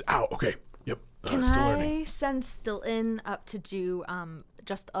scratches. Ow, okay. Yep. Can still I learning. send Stilton up to do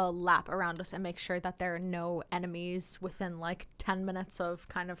just a lap around us and make sure that there are no enemies within like 10 minutes of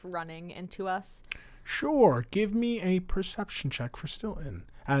kind of running into us? Sure. Give me a perception check for Stilton.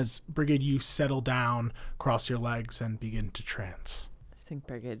 As Brigid, you settle down, cross your legs, and begin to trance. I think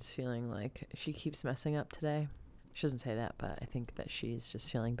Brigid's feeling like she keeps messing up today. She doesn't say that, but I think that she's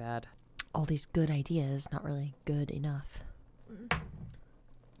just feeling bad. All these good ideas, not really good enough.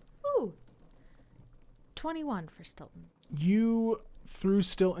 Ooh. 21 for Stilton. You, through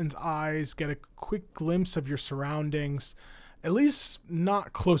Stilton's eyes, get a quick glimpse of your surroundings. At least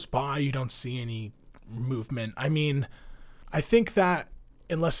not close by. You don't see any movement. I mean, I think that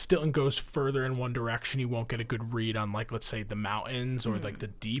unless Stilton goes further in one direction, you won't get a good read on, like, let's say the mountains or like the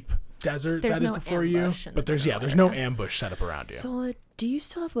deep desert There's that is no before you. ambush in But the there's no ambush set up around you. So, do you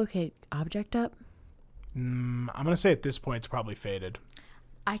still have locate object up? I'm gonna say at this point it's probably faded.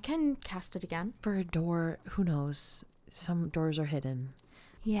 I can cast it again. For a door, who knows? Some doors are hidden.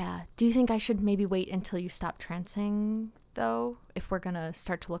 Yeah. Do you think I should maybe wait until you stop trancing, though, if we're gonna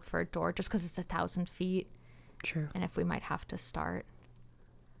start to look for a door, just because it's 1,000 feet, True. and if we might have to start?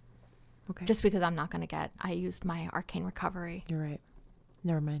 Okay. Just because I'm not gonna I used my arcane recovery. You're right.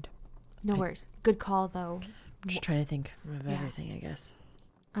 Never mind. No worries. Good call, though. I'm just trying to think of Yeah. everything, I guess.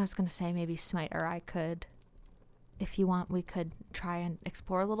 I was gonna say maybe Smite or I could, if you want, we could try and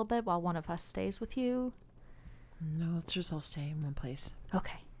explore a little bit while one of us stays with you. No, let's just all stay in one place.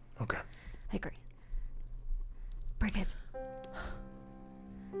 Okay, Okay. I agree. Brigid,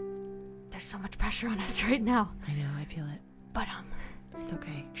 there's so much pressure on us right now, I know, I feel it. but It's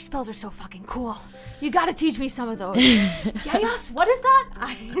okay. your spells are so fucking cool. You gotta teach me some of those. Chaos, what is that?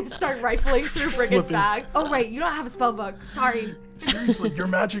 I start rifling through Brigid's Flipping. bags. Oh right, you don't have a spell book. Sorry. Seriously, your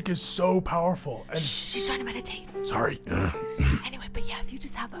magic is so powerful. And She's trying to meditate. sorry. Anyway, but yeah, if you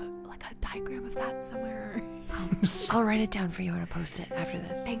just have a diagram of that somewhere. I'll write it down for you and I'll post it after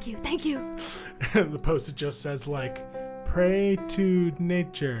this. Thank you, thank you. The post-it just says, like, pray to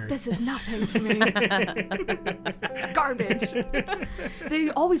nature. This is nothing to me. Garbage. They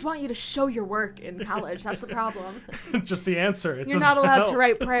always want you to show your work in college. That's the problem. Just the answer. It You're doesn't not allowed help. to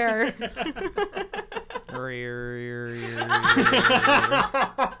write prayer.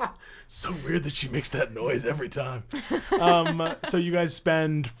 So weird that she makes that noise every time. So you guys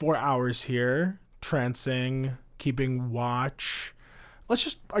spend 4 hours here, trancing, keeping watch. Let's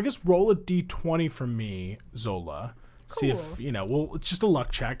just, I guess, roll a d20 for me, Zola. See if, it's just a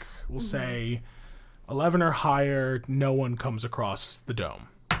luck check. We'll say 11 or higher, no one comes across the dome.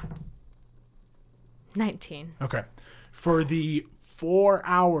 19. Okay. For the 4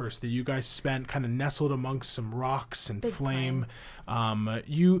 hours that you guys spent kind of nestled amongst some rocks and Big flame,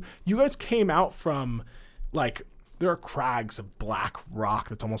 you guys came out from, like, there are crags of black rock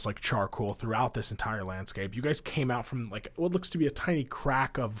that's almost like charcoal throughout this entire landscape. You guys came out from, like, what looks to be a tiny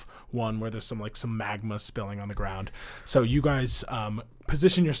crack of one where there's some magma spilling on the ground. So you guys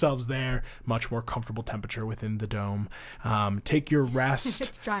position yourselves there, much more comfortable temperature within the dome. Take your rest.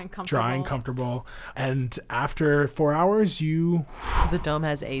 It's dry and comfortable. And after 4 hours, The dome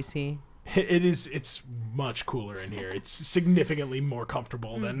has AC. it's much cooler in here. It's significantly more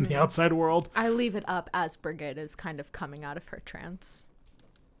comfortable than the outside world. I leave it up as Brigid is kind of coming out of her trance.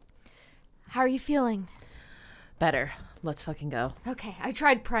 How are you feeling? Better. Let's fucking go. Okay, I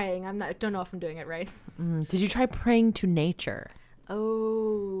tried praying. Don't know if I'm doing it right. Did you try praying to nature?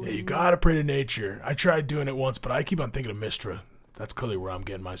 Oh. Yeah, you gotta pray to nature. I tried doing it once, but I keep on thinking of Mistra. That's clearly where I'm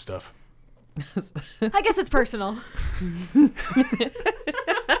getting my stuff. I guess it's personal.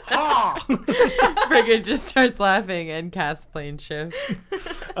 Brigid just starts laughing and casts plane shift.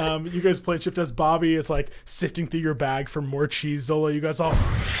 You guys plane shift as Bobby is sifting through your bag for more cheese. Zola, you guys all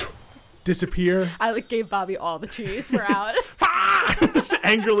disappear. I gave Bobby all the cheese. We're out. Just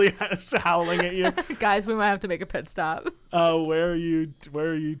angrily howling at you. Guys, we might have to make a pit stop. Where are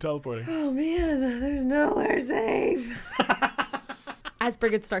you teleporting? Oh man, there's nowhere safe. As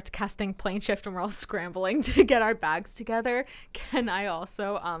Brigid starts casting plane shift and we're all scrambling to get our bags together, can I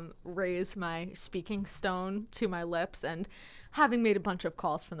also raise my speaking stone to my lips, and having made a bunch of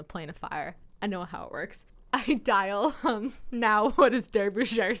calls from the plane of fire, I know how it works. I dial now what is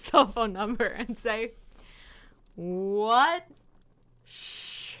Derboucher's cell phone number and say, "What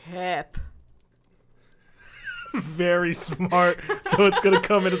ship?" Very smart. So it's gonna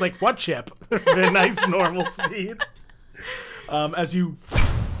come in as what chip? Very nice normal speed.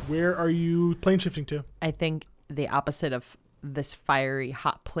 Where are you plane shifting to? I think the opposite of this fiery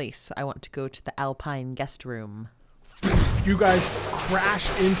hot place. I want to go to the Alpine guest room. You guys crash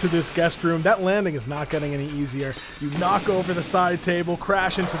into this guest room. That landing is not getting any easier. You knock over the side table,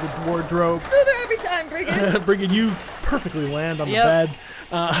 crash into the wardrobe. Further every time, Brigid. Brigid, you perfectly land on the bed.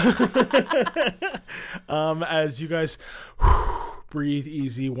 As you guys breathe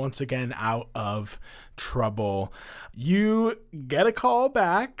easy once again out of trouble. You get a call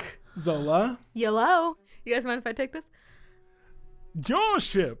back, Zola. Hello. You guys mind if I take this? Your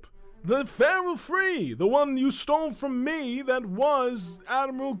ship, the Feral Free, the one you stole from me that was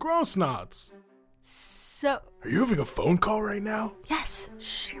Admiral Grossnot's. So, Are you having a phone call right now? yes.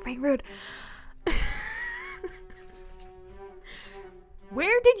 Shh, you're being rude.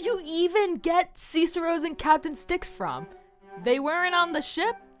 Where did you even get Cicero's and Captain Styx from? They weren't on the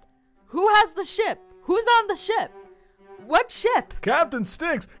ship? Who has the ship? Who's on the ship? What ship? Captain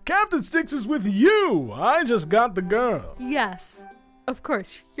Sticks! Captain Sticks is with you! I just got the girl. Yes, of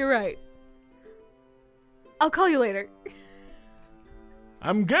course, you're right. I'll call you later.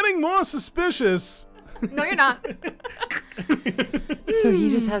 I'm getting more suspicious. No, you're not. So he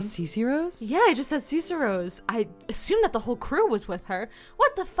just has Cicero's? Yeah, it just says Cicero's. I assumed that the whole crew was with her.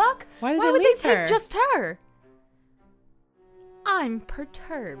 What the fuck? Why did Why they would leave they take her? just her? I'm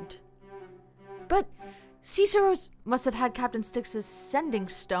perturbed. But Cicero's must have had Captain Styx's sending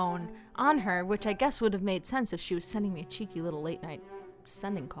stone on her, which I guess would have made sense if she was sending me a cheeky little late night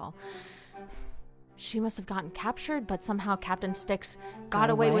sending call. She must have gotten captured, but somehow Captain Styx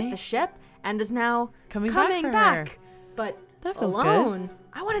got away with the ship and is now Coming coming back for her. But That feels alone.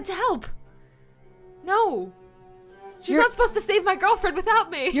 I wanted to help. No. She's You're- not supposed to save my girlfriend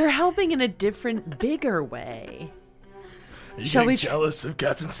without me. You're helping in a different, bigger way. Are you Shall we getting jealous of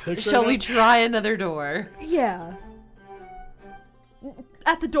Captain Sticks? Shall right we now? try another door? Yeah.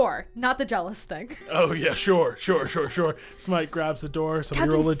 At the door, not the jealous thing. Oh, yeah, sure. Smite grabs the door.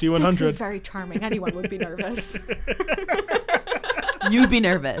 Somebody Captain roll a Styx D100. is very charming. Anyone would be nervous. You'd be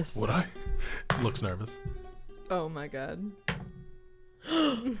nervous. Would I? Looks nervous. Oh my god.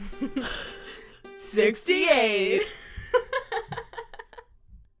 68.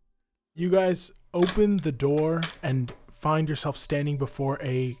 You guys open the door and find yourself standing before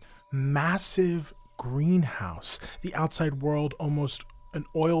a massive greenhouse. The outside world almost an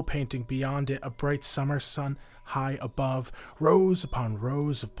oil painting, beyond it a bright summer sun high above, rows upon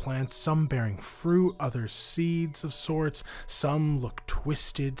rows of plants, some bearing fruit, others seeds of sorts. Some look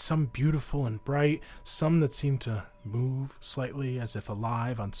twisted, some beautiful and bright, some that seem to move slightly as if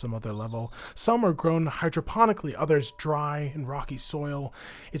alive on some other level. Some are grown hydroponically, others dry in rocky soil.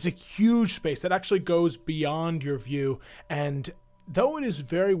 It's a huge space that actually goes beyond your view, and though it is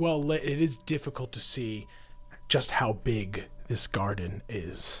very well lit, it is difficult to see just how big this garden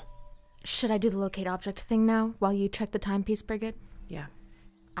is. Should I do the locate object thing now while you check the timepiece, Brigid? Yeah.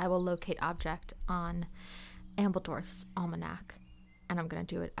 I will locate object on Ambledorth's almanac, and I'm going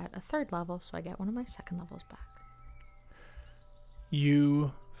to do it at a 3rd level, so I get one of my 2nd levels back.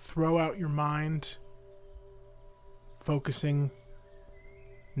 You throw out your mind, focusing.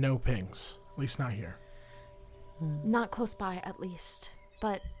 No pings, at least not here. Not close by, at least,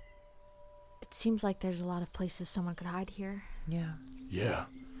 but it seems like there's a lot of places someone could hide here. Yeah. Yeah,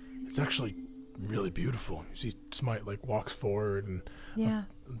 it's actually really beautiful. You see Smite walks forward and Yeah.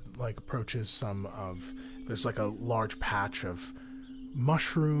 approaches some of, there's a large patch of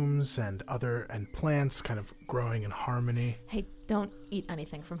mushrooms and plants kind of growing in harmony. Hey, don't eat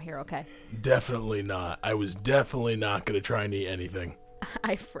anything from here, okay? Definitely not. I was definitely not going to try and eat anything.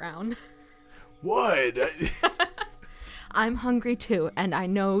 I frown. What? I'm hungry too, and I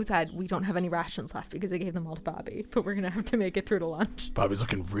know that we don't have any rations left because I gave them all to Bobby, but we're gonna have to make it through to lunch. Bobby's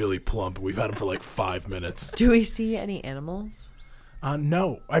looking really plump. We've had him for 5 minutes. Do we see any animals?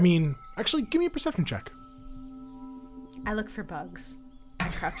 No. I mean, actually, give me a perception check. I look for bugs. I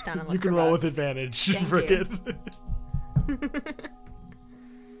crouch down and look You can for roll bugs. with advantage. Thank Frigid.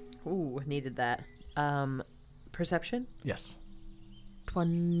 Ooh, needed that. Perception? Yes.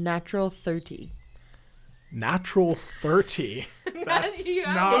 Natural 30. Natural 30. That's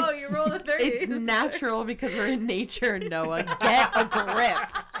not... Oh, you rolled a 30. It's natural because we're in nature, Noah. Get a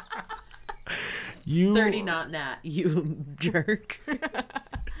grip. You 30 not nat, you jerk.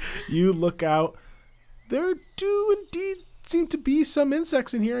 You look out. There do indeed seem to be some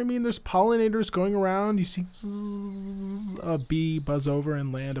insects in here. I mean, there's pollinators going around. You see a bee buzz over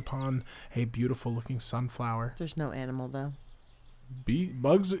and land upon a beautiful looking sunflower. There's no animal, though.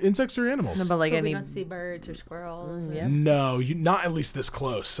 Bugs, insects are animals. No, but But any... we don't see birds or squirrels. Yeah. No, not at least this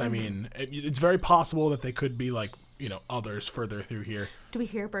close. I mean, it's very possible that they could be others further through here. Do we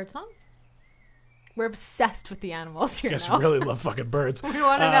hear a bird song? We're obsessed with the animals here I guess now. really love fucking birds. We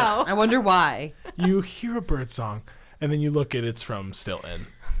want to know. I wonder why. You hear a bird song, and then you look at it's from Still In.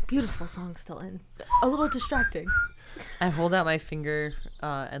 Beautiful song still in. A little distracting. I hold out my finger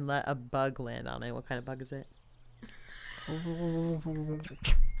and let a bug land on it. What kind of bug is it?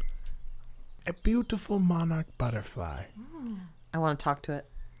 A beautiful monarch butterfly. I want to talk to it.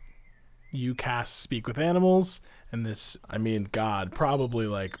 You cast Speak with Animals, and this, God, probably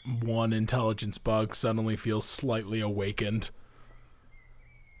one intelligence bug suddenly feels slightly awakened.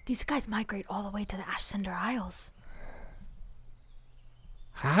 These guys migrate all the way to the Ashcinder Isles.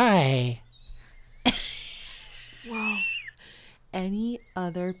 Hi. Whoa. Any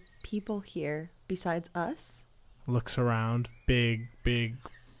other people here besides us? Looks around, big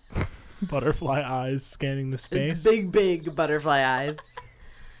Butterfly eyes scanning the space. Big butterfly eyes.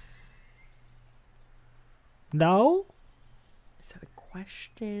 No? Is that a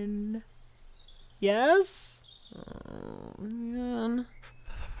question? Yes? Oh, man.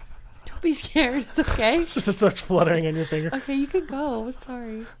 Don't be scared. It's okay. Just starts fluttering on your finger. Okay, you can go.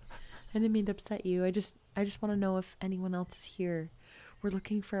 Sorry. I didn't mean to upset you. I just want to know if anyone else is here. We're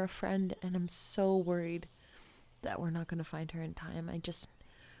looking for a friend, and I'm so worried that we're not going to find her in time. I just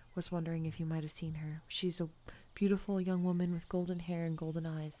was wondering if you might have seen her. She's a beautiful young woman with golden hair and golden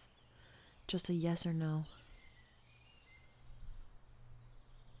eyes. Just a yes or no.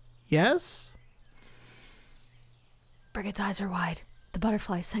 Yes? Brigitte's eyes are wide. The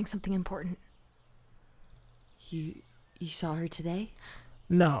butterfly is saying something important. You saw her today?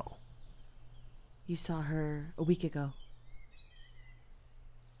 No. You saw her a week ago.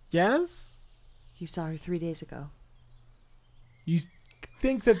 Yes? You saw her 3 days ago. You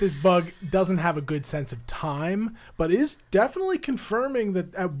think that this bug doesn't have a good sense of time, but is definitely confirming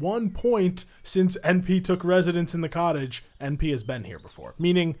that at one point since NP took residence in the cottage, NP has been here before.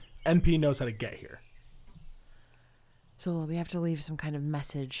 Meaning NP knows how to get here. So we have to leave some kind of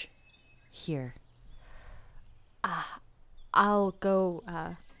message here. I'll go,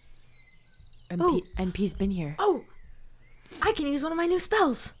 NP's been here. Oh! I can use one of my new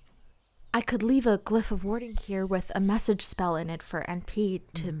spells! I could leave a glyph of warding here with a message spell in it for NP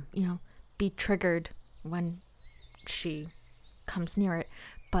to, be triggered when she comes near it.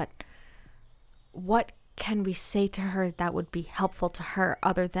 But what can we say to her that would be helpful to her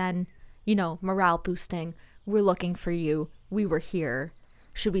other than, morale boosting? We're looking for you. We were here.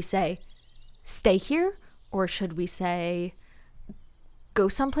 Should we say, stay here? Or should we say, go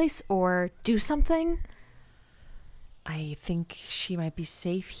someplace or do something? I think she might be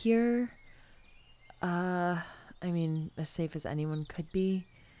safe here. As safe as anyone could be.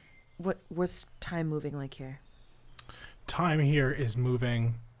 What's time moving like here? Time here is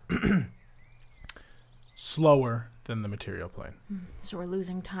moving slower than the material plane. So we're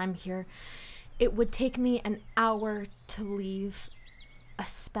losing time here. It would take me an hour to leave a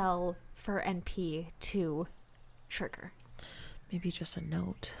spell for NP to trigger. Maybe just a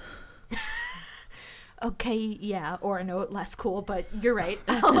note. Okay, yeah, or a note, less cool, but you're right.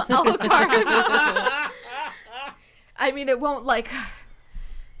 I'll carve. It won't,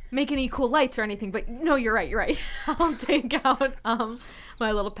 make any cool lights or anything, but no, you're right. I'll take out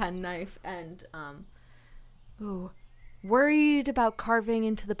my little pen knife and, worried about carving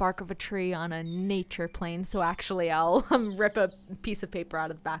into the bark of a tree on a nature plane, so actually I'll rip a piece of paper out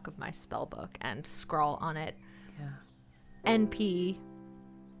of the back of my spell book and scrawl on it. Yeah. NP,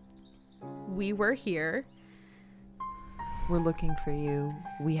 we were here. We're looking for you.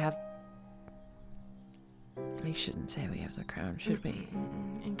 We shouldn't say we have the crown, should we?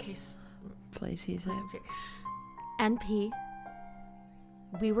 In case Flay sees it. NP,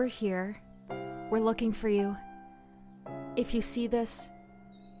 we were here. We're looking for you. If you see this,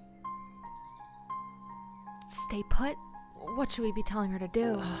 stay put. What should we be telling her to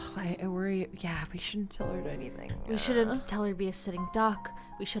do? I worry. Yeah, we shouldn't tell her anything. We shouldn't tell her to be a sitting duck.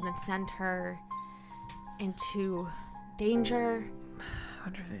 We shouldn't send her into danger. I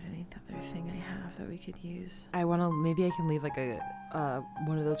wonder if there's any other thing I have that we could use. Maybe I can leave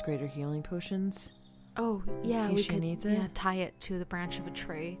one of those greater healing potions. Oh, yeah, in case we she could needs it. tie it to the branch of a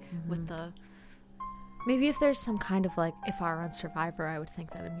tree with the... Maybe if there's some kind of, if I were on Survivor, I would think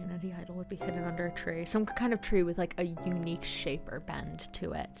that immunity idol would be hidden under a tree. Some kind of tree with, a unique shape or bend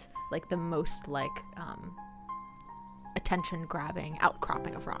to it. The most, attention-grabbing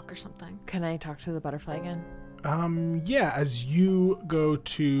outcropping of rock or something. Can I talk to the butterfly again? Yeah, as you go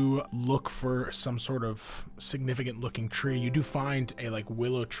to look for some sort of significant-looking tree, you do find a,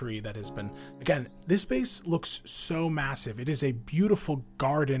 willow tree that has been... Again, this space looks so massive. It is a beautiful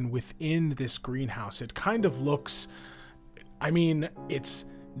garden within this greenhouse. It kind of looks... it's...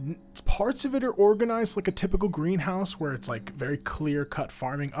 Parts of it are organized like a typical greenhouse where it's very clear-cut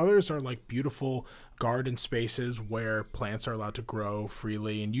farming. Others are beautiful garden spaces where plants are allowed to grow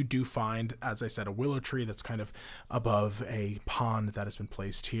freely. And you do find, as I said, a willow tree that's kind of above a pond that has been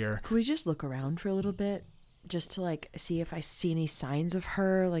placed here. Could we just look around for a little bit? Just to see if I see any signs of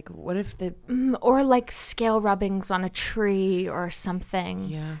her? What if the... Or scale rubbings on a tree or something.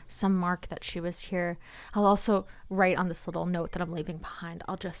 Yeah. Some mark that she was here. I'll also write on this little note that I'm leaving behind.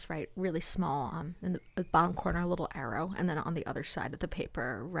 I'll just write really small in the bottom corner a little arrow. And then on the other side of the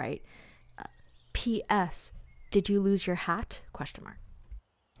paper write, P.S. Did you lose your hat? ?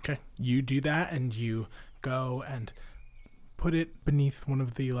 Okay. You do that and you go and put it beneath one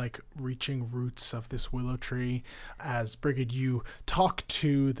of the reaching roots of this willow tree. As Brigid, you talk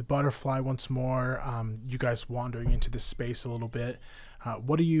to the butterfly once more. You guys wandering into this space a little bit.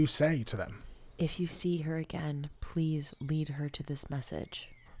 What do you say to them? If you see her again, please lead her to this message.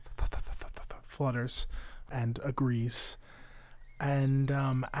 Flutters and agrees. And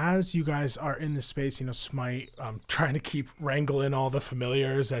as you guys are in this space, Smite trying to keep wrangling all the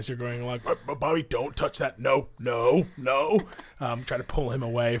familiars as you're going like, Bobby, don't touch that. No. Try to pull him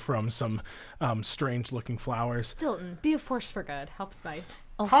away from some strange-looking flowers. Stilton, be a force for good. Help Smite.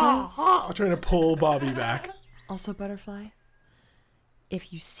 Also, Trying to pull Bobby back. Also, Butterfly,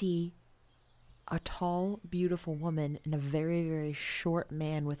 if you see a tall, beautiful woman and a very, very short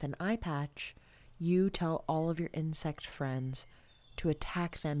man with an eye patch, you tell all of your insect friends to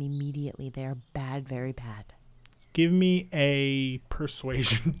attack them immediately. They are bad, very bad. Give me a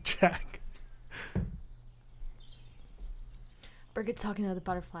persuasion check. Brigid's talking to the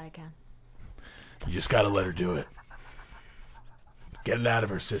butterfly again. You just gotta let her do it. Get it out of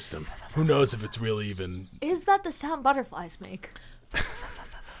her system. Who knows if it's really even... Is that the sound butterflies make?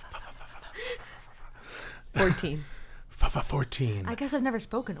 14. 14. I guess I've never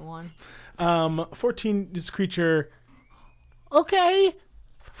spoken to one. 14, this creature... Okay.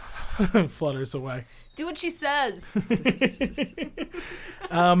 Flutters away. Do what she says.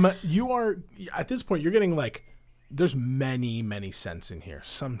 You are... At this point, you're getting there's many scents in here.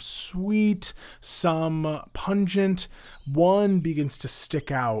 Some sweet, some pungent. One begins to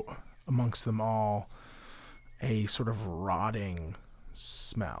stick out amongst them all. A sort of rotting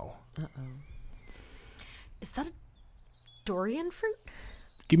smell. Is that a durian fruit?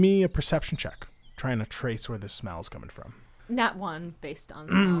 Give me a perception check. Trying to trace where this smell is coming from. Not one based on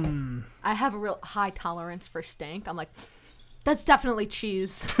smells. I have a real high tolerance for stank. I'm like, that's definitely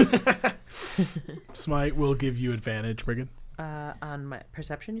cheese. Smite will give you advantage, Brigid. On my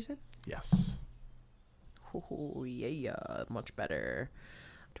perception, you said? Yes. Oh, yeah, much better.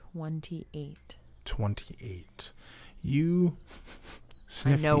 28. 28. You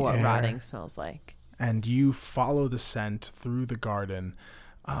sniff I know the what air, rotting smells like. and you follow the scent through the garden,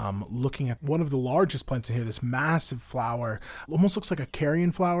 looking at one of the largest plants in here, this massive flower. Almost looks like a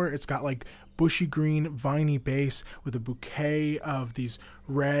carrion flower. It's got bushy green, viney base with a bouquet of these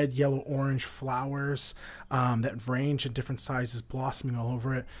red, yellow, orange flowers that range in different sizes, blossoming all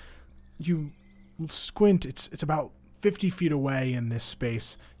over it. You squint. It's about 50 feet away in this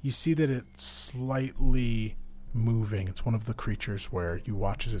space. You see that it's slightly moving. It's one of the creatures where you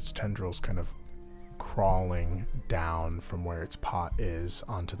watch as its tendrils kind of crawling down from where its pot is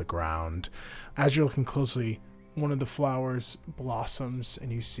onto the ground. As you're looking closely, one of the flowers blossoms,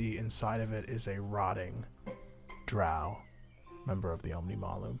 and you see inside of it is a rotting drow, member of the Omni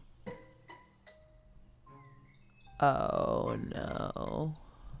Malum. Oh, no.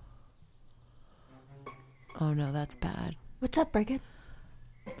 Oh, no, that's bad. What's up, Brigid?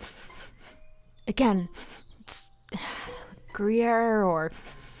 Again, it's Gruyere or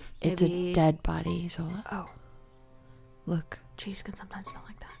It's a dead body, Zola. Oh, Look. cheese can sometimes smell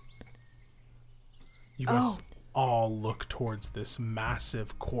like that. You guys all look towards this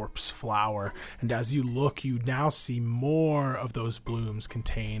massive corpse flower, and as you look, you now see more of those blooms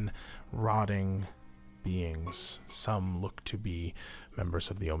contain rotting beings. Some look to be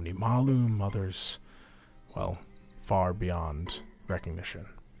members of the Omni Malum, others, well, far beyond recognition.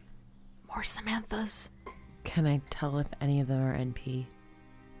 More Samanthas. Can I tell if any of them are NP?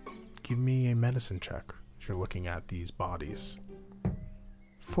 Give me a medicine check as you're looking at these bodies.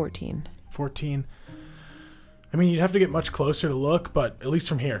 14. 14. I mean, you'd have to get much closer to look, but at least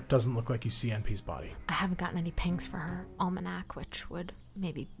from here, it doesn't look like you see NP's body. I haven't gotten any pings for her almanac, which would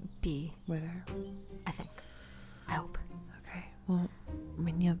maybe be With her. I think. I hope. Okay. Well,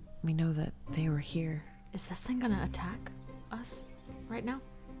 we know that they were here. Is this thing gonna attack us right now?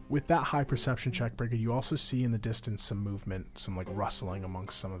 With that high perception check, Brigid, you also see in the distance some movement, some rustling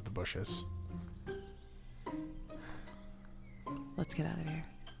amongst some of the bushes. Let's get out of here.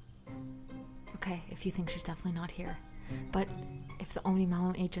 Okay, if you think she's definitely not here. But if the Omni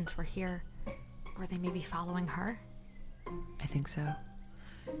Malum agents were here, were they maybe following her? I think so.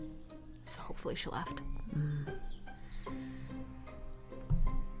 So hopefully she left.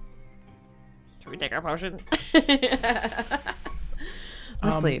 Should we take our potion?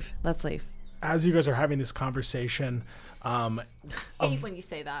 Let's leave. As you guys are having this conversation, Hate when you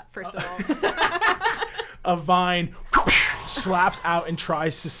say that, first of all. a vine slaps out and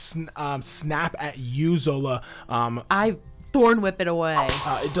tries to snap at you, Zola. I thorn whip it away.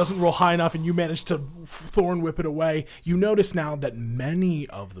 It doesn't roll high enough, and you manage to thorn whip it away. You notice now that many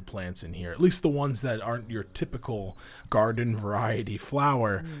of the plants in here, at least the ones that aren't your typical garden variety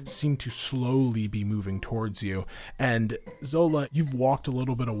flower, seem to slowly be moving towards you. And Zola, you've walked a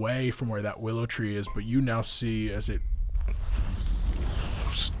little bit away from where that willow tree is, but you now see as it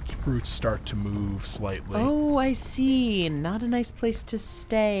roots start to move slightly. Oh, I see. Not a nice place to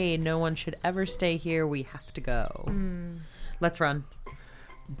stay. No one should ever stay here. We have to go. Let's run.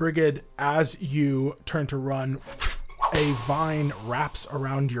 Brigid, as you turn to run, a vine wraps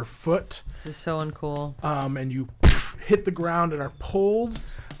around your foot, This is so uncool. and you hit the ground and are pulled.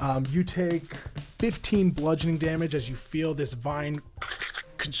 You take 15 bludgeoning damage as you feel this vine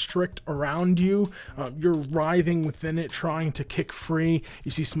constrict around you. You're writhing within it, trying to kick free.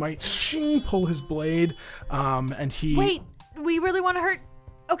 You see Smite pull his blade, and he... Wait, we really want to hurt?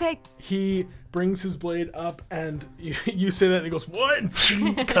 Okay. He brings his blade up, and you say that, and he goes, "What?"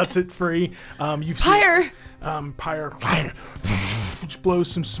 And cuts it free. You've Pyre! seen Pyre which blows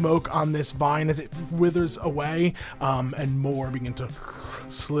some smoke on this vine as it withers away, and more begin to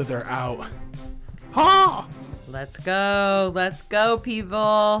slither out. Ha! Let's go,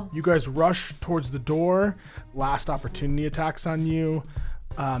 people. You guys rush towards the door. Last opportunity attacks on you.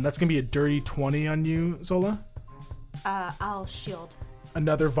 That's going to be a dirty 20 on you, Zola. I'll shield.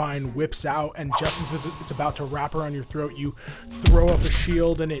 Another vine whips out, and just as it's about to wrap around your throat, you throw up a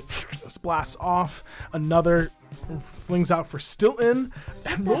shield, and it blasts off. Another flings out for Stilton,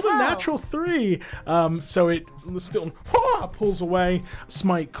 and rolled a natural 3. So Stilton pulls away.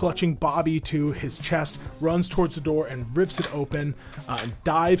 Smite, clutching Bobby to his chest, runs towards the door and rips it open, and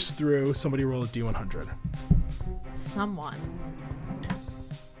dives through. Somebody roll a D100. Someone.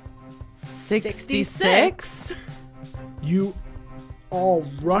 66. You all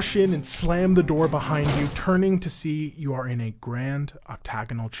rush in and slam the door behind you, turning to see you are in a grand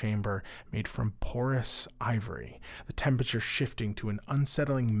octagonal chamber made from porous ivory, the temperature shifting to an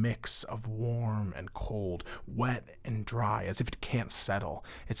unsettling mix of warm and cold, wet and dry, as if it can't settle.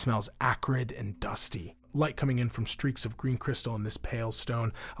 It smells acrid and dusty. Light coming in from streaks of green crystal in this pale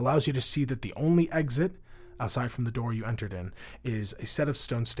stone allows you to see that the only exit, aside from the door you entered in, is a set of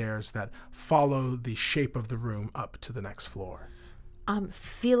stone stairs that follow the shape of the room up to the next floor. I'm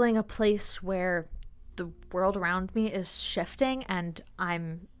feeling a place where the world around me is shifting and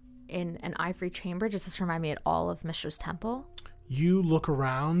I'm in an ivory chamber. Does this remind me at all of Mishra's temple? You look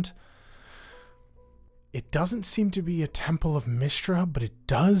around. It doesn't seem to be a temple of Mishra, but it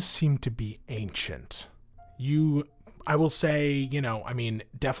does seem to be ancient. I will say,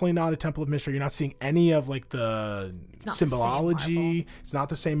 definitely not a temple of Mishra. You're not seeing any of like the symbology. It's not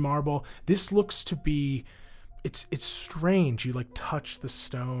the same marble. This looks to be... It's strange. You like touch the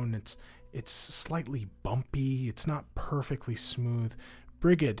stone. It's slightly bumpy. It's not perfectly smooth.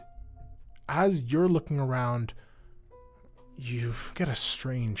 Brigid, as you're looking around, you get a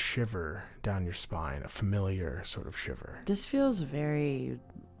strange shiver down your spine, a familiar sort of shiver. This feels very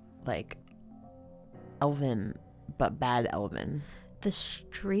like elven, but bad elven. The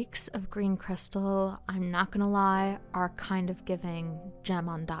streaks of green crystal, I'm not gonna lie, are kind of giving Gem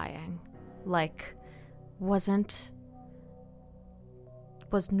Undying. Like... Was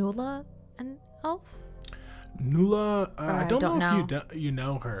Nula an elf? Nula, I don't know if know. you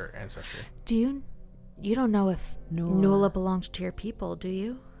know her ancestry. You don't know if Nula belongs to your people, do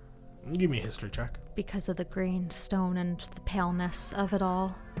you? Give me a history check. Because of the green stone and the paleness of it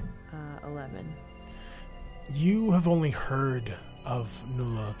all. 11. You have only heard of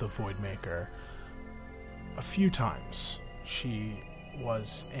Nula the Voidmaker a few times. She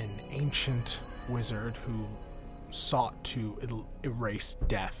was an ancient wizard who sought to erase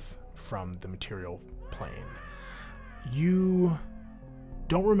death from the material plane. You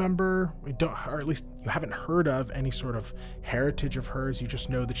don't remember, or at least you haven't heard of any sort of heritage of hers. You just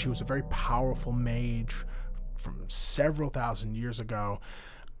know that she was a very powerful mage from several thousand years ago.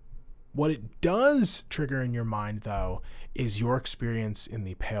 What it does trigger in your mind, though, is your experience in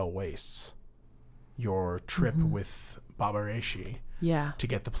the Pale Wastes. Your trip with Baba Reishi to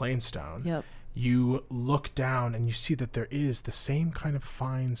get the Plainstone. Yep. You look down and you see that there is the same kind of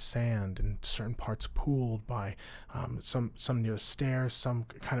fine sand in certain parts pooled by some near the stairs, some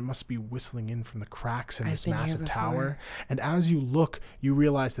kind of must be whistling in from the cracks in this massive tower. And as you look, you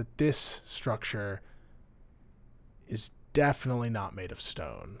realize that this structure is definitely not made of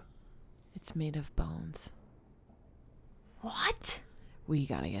stone. It's made of bones. What? We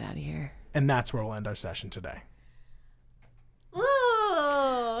gotta get out of here. And that's where we'll end our session today.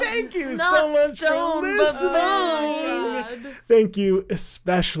 Ooh, Thank you so much for listening. Thank you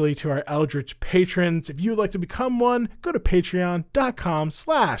especially to our Eldritch patrons. If you would like to become one, go to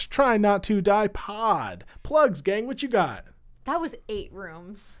patreon.com/try-not-to-die-pod. Plugs, gang, what you got? That was 8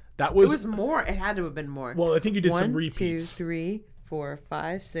 rooms. That It was, was more. It had to have been more. well, I think you did some 1, repeats. 2, 3, 4,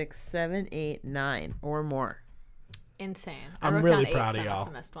 5, 6, 7, 8, 9, or more. Insane. I'm I wrote really down 8, proud so of I must y'all.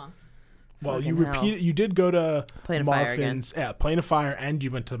 have missed one. Well, you Fucking hell. repeated. You did go to Plane of Fire again. Marfin's, Plane of Fire, and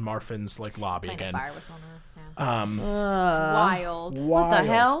you went to Marfin's lobby Plane again. of Fire was one of those. Yeah. Wild. Wild.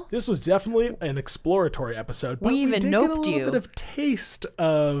 hell? This was definitely an exploratory episode. But We even did get a noped little you. bit of taste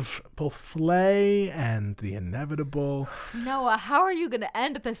of both Flay and the inevitable. Noah, how are you going to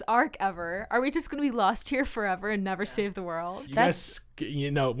end this arc ever? Are we just going to be lost here forever and never save the world? You guys,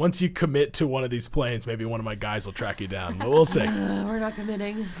 once you commit to one of these planes, maybe one of my guys will track you down. But we'll see. We're not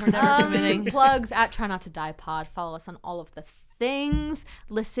committing. We're never committing. Plugs at Try Not to Die Pod. Follow us on all of the things.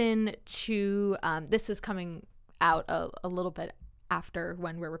 Listen to this is coming out a little bit after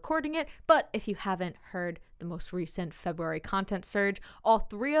when we're recording it, but if you haven't heard the most recent February content surge, all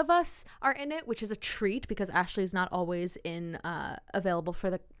 3 of us are in it, which is a treat because Ashley is not always available for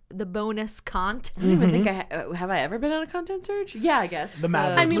the bonus content. I don't even think have I ever been on a content surge? Yeah, I guess. The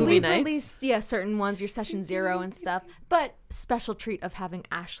Mad I mean, movie we've nights. released certain ones, your session 0 and stuff, but special treat of having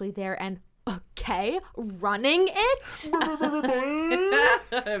Ashley there and running it.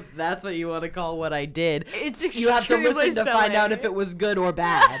 If that's what you want to call what I did. It's You have to listen extremely to find out silly. if it was good or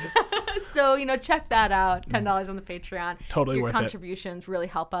bad. So, check that out. $10 on the Patreon. Totally Your worth it. contributions really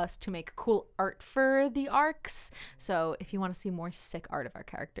help us to make cool art for the arcs. So if you want to see more sick art of our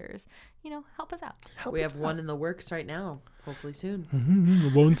characters, help us out. We have one in the works right now. Hopefully soon.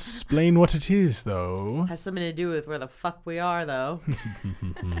 I won't explain what it is, though. Has something to do with where the fuck we are, though.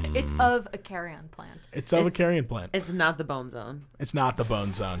 It's of a carrion plant. It's of a carrion plant. It's not the Bone Zone. It's not the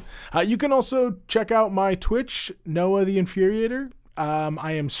Bone Zone. You can also check out my Twitch, Noah the Infuriator.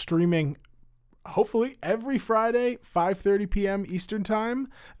 I am streaming hopefully every Friday, 5:30 p.m. Eastern time.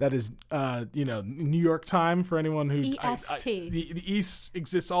 That is, New York time for anyone who EST. The East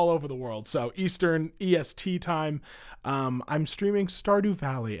exists all over the world, so Eastern EST time. I'm streaming Stardew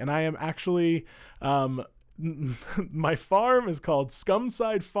Valley, and I am actually. My farm is called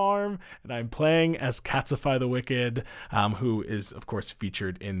Scumside Farm, and I'm playing as Catsify the Wicked, who is, of course,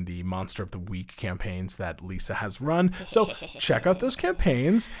 featured in the Monster of the Week campaigns that Lisa has run. So check out those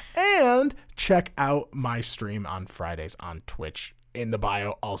campaigns, and check out my stream on Fridays on Twitch. In the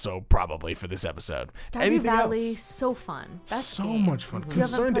bio, also probably for this episode. Stardew Anything Valley, else? so fun. Best So game. much fun. If you haven't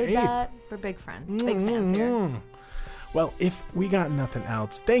Concerned played Ape. that, we're big fans here. Well, if we got nothing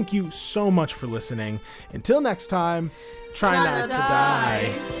else, thank you so much for listening. Until next time, try not to die.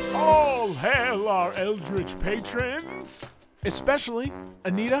 All hail our Eldritch patrons! Especially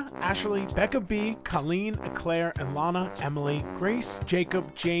Anita, Ashley, Becca B, Colleen, Eclaire, and Lana, Emily, Grace,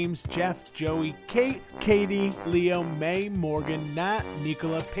 Jacob, James, Jeff, Joey, Kate, Katie, Leo, May, Morgan, Nat,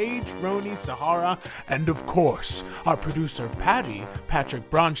 Nicola, Paige, Roni, Sahara, and of course, our producer Patty, Patrick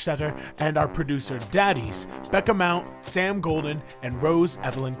Bronstetter, and our producer Daddies, Becca Mount, Sam Golden, and Rose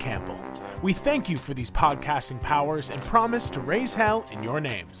Evelyn Campbell. We thank you for these podcasting powers and promise to raise hell in your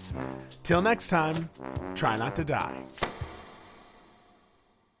names. Till next time, try not to die.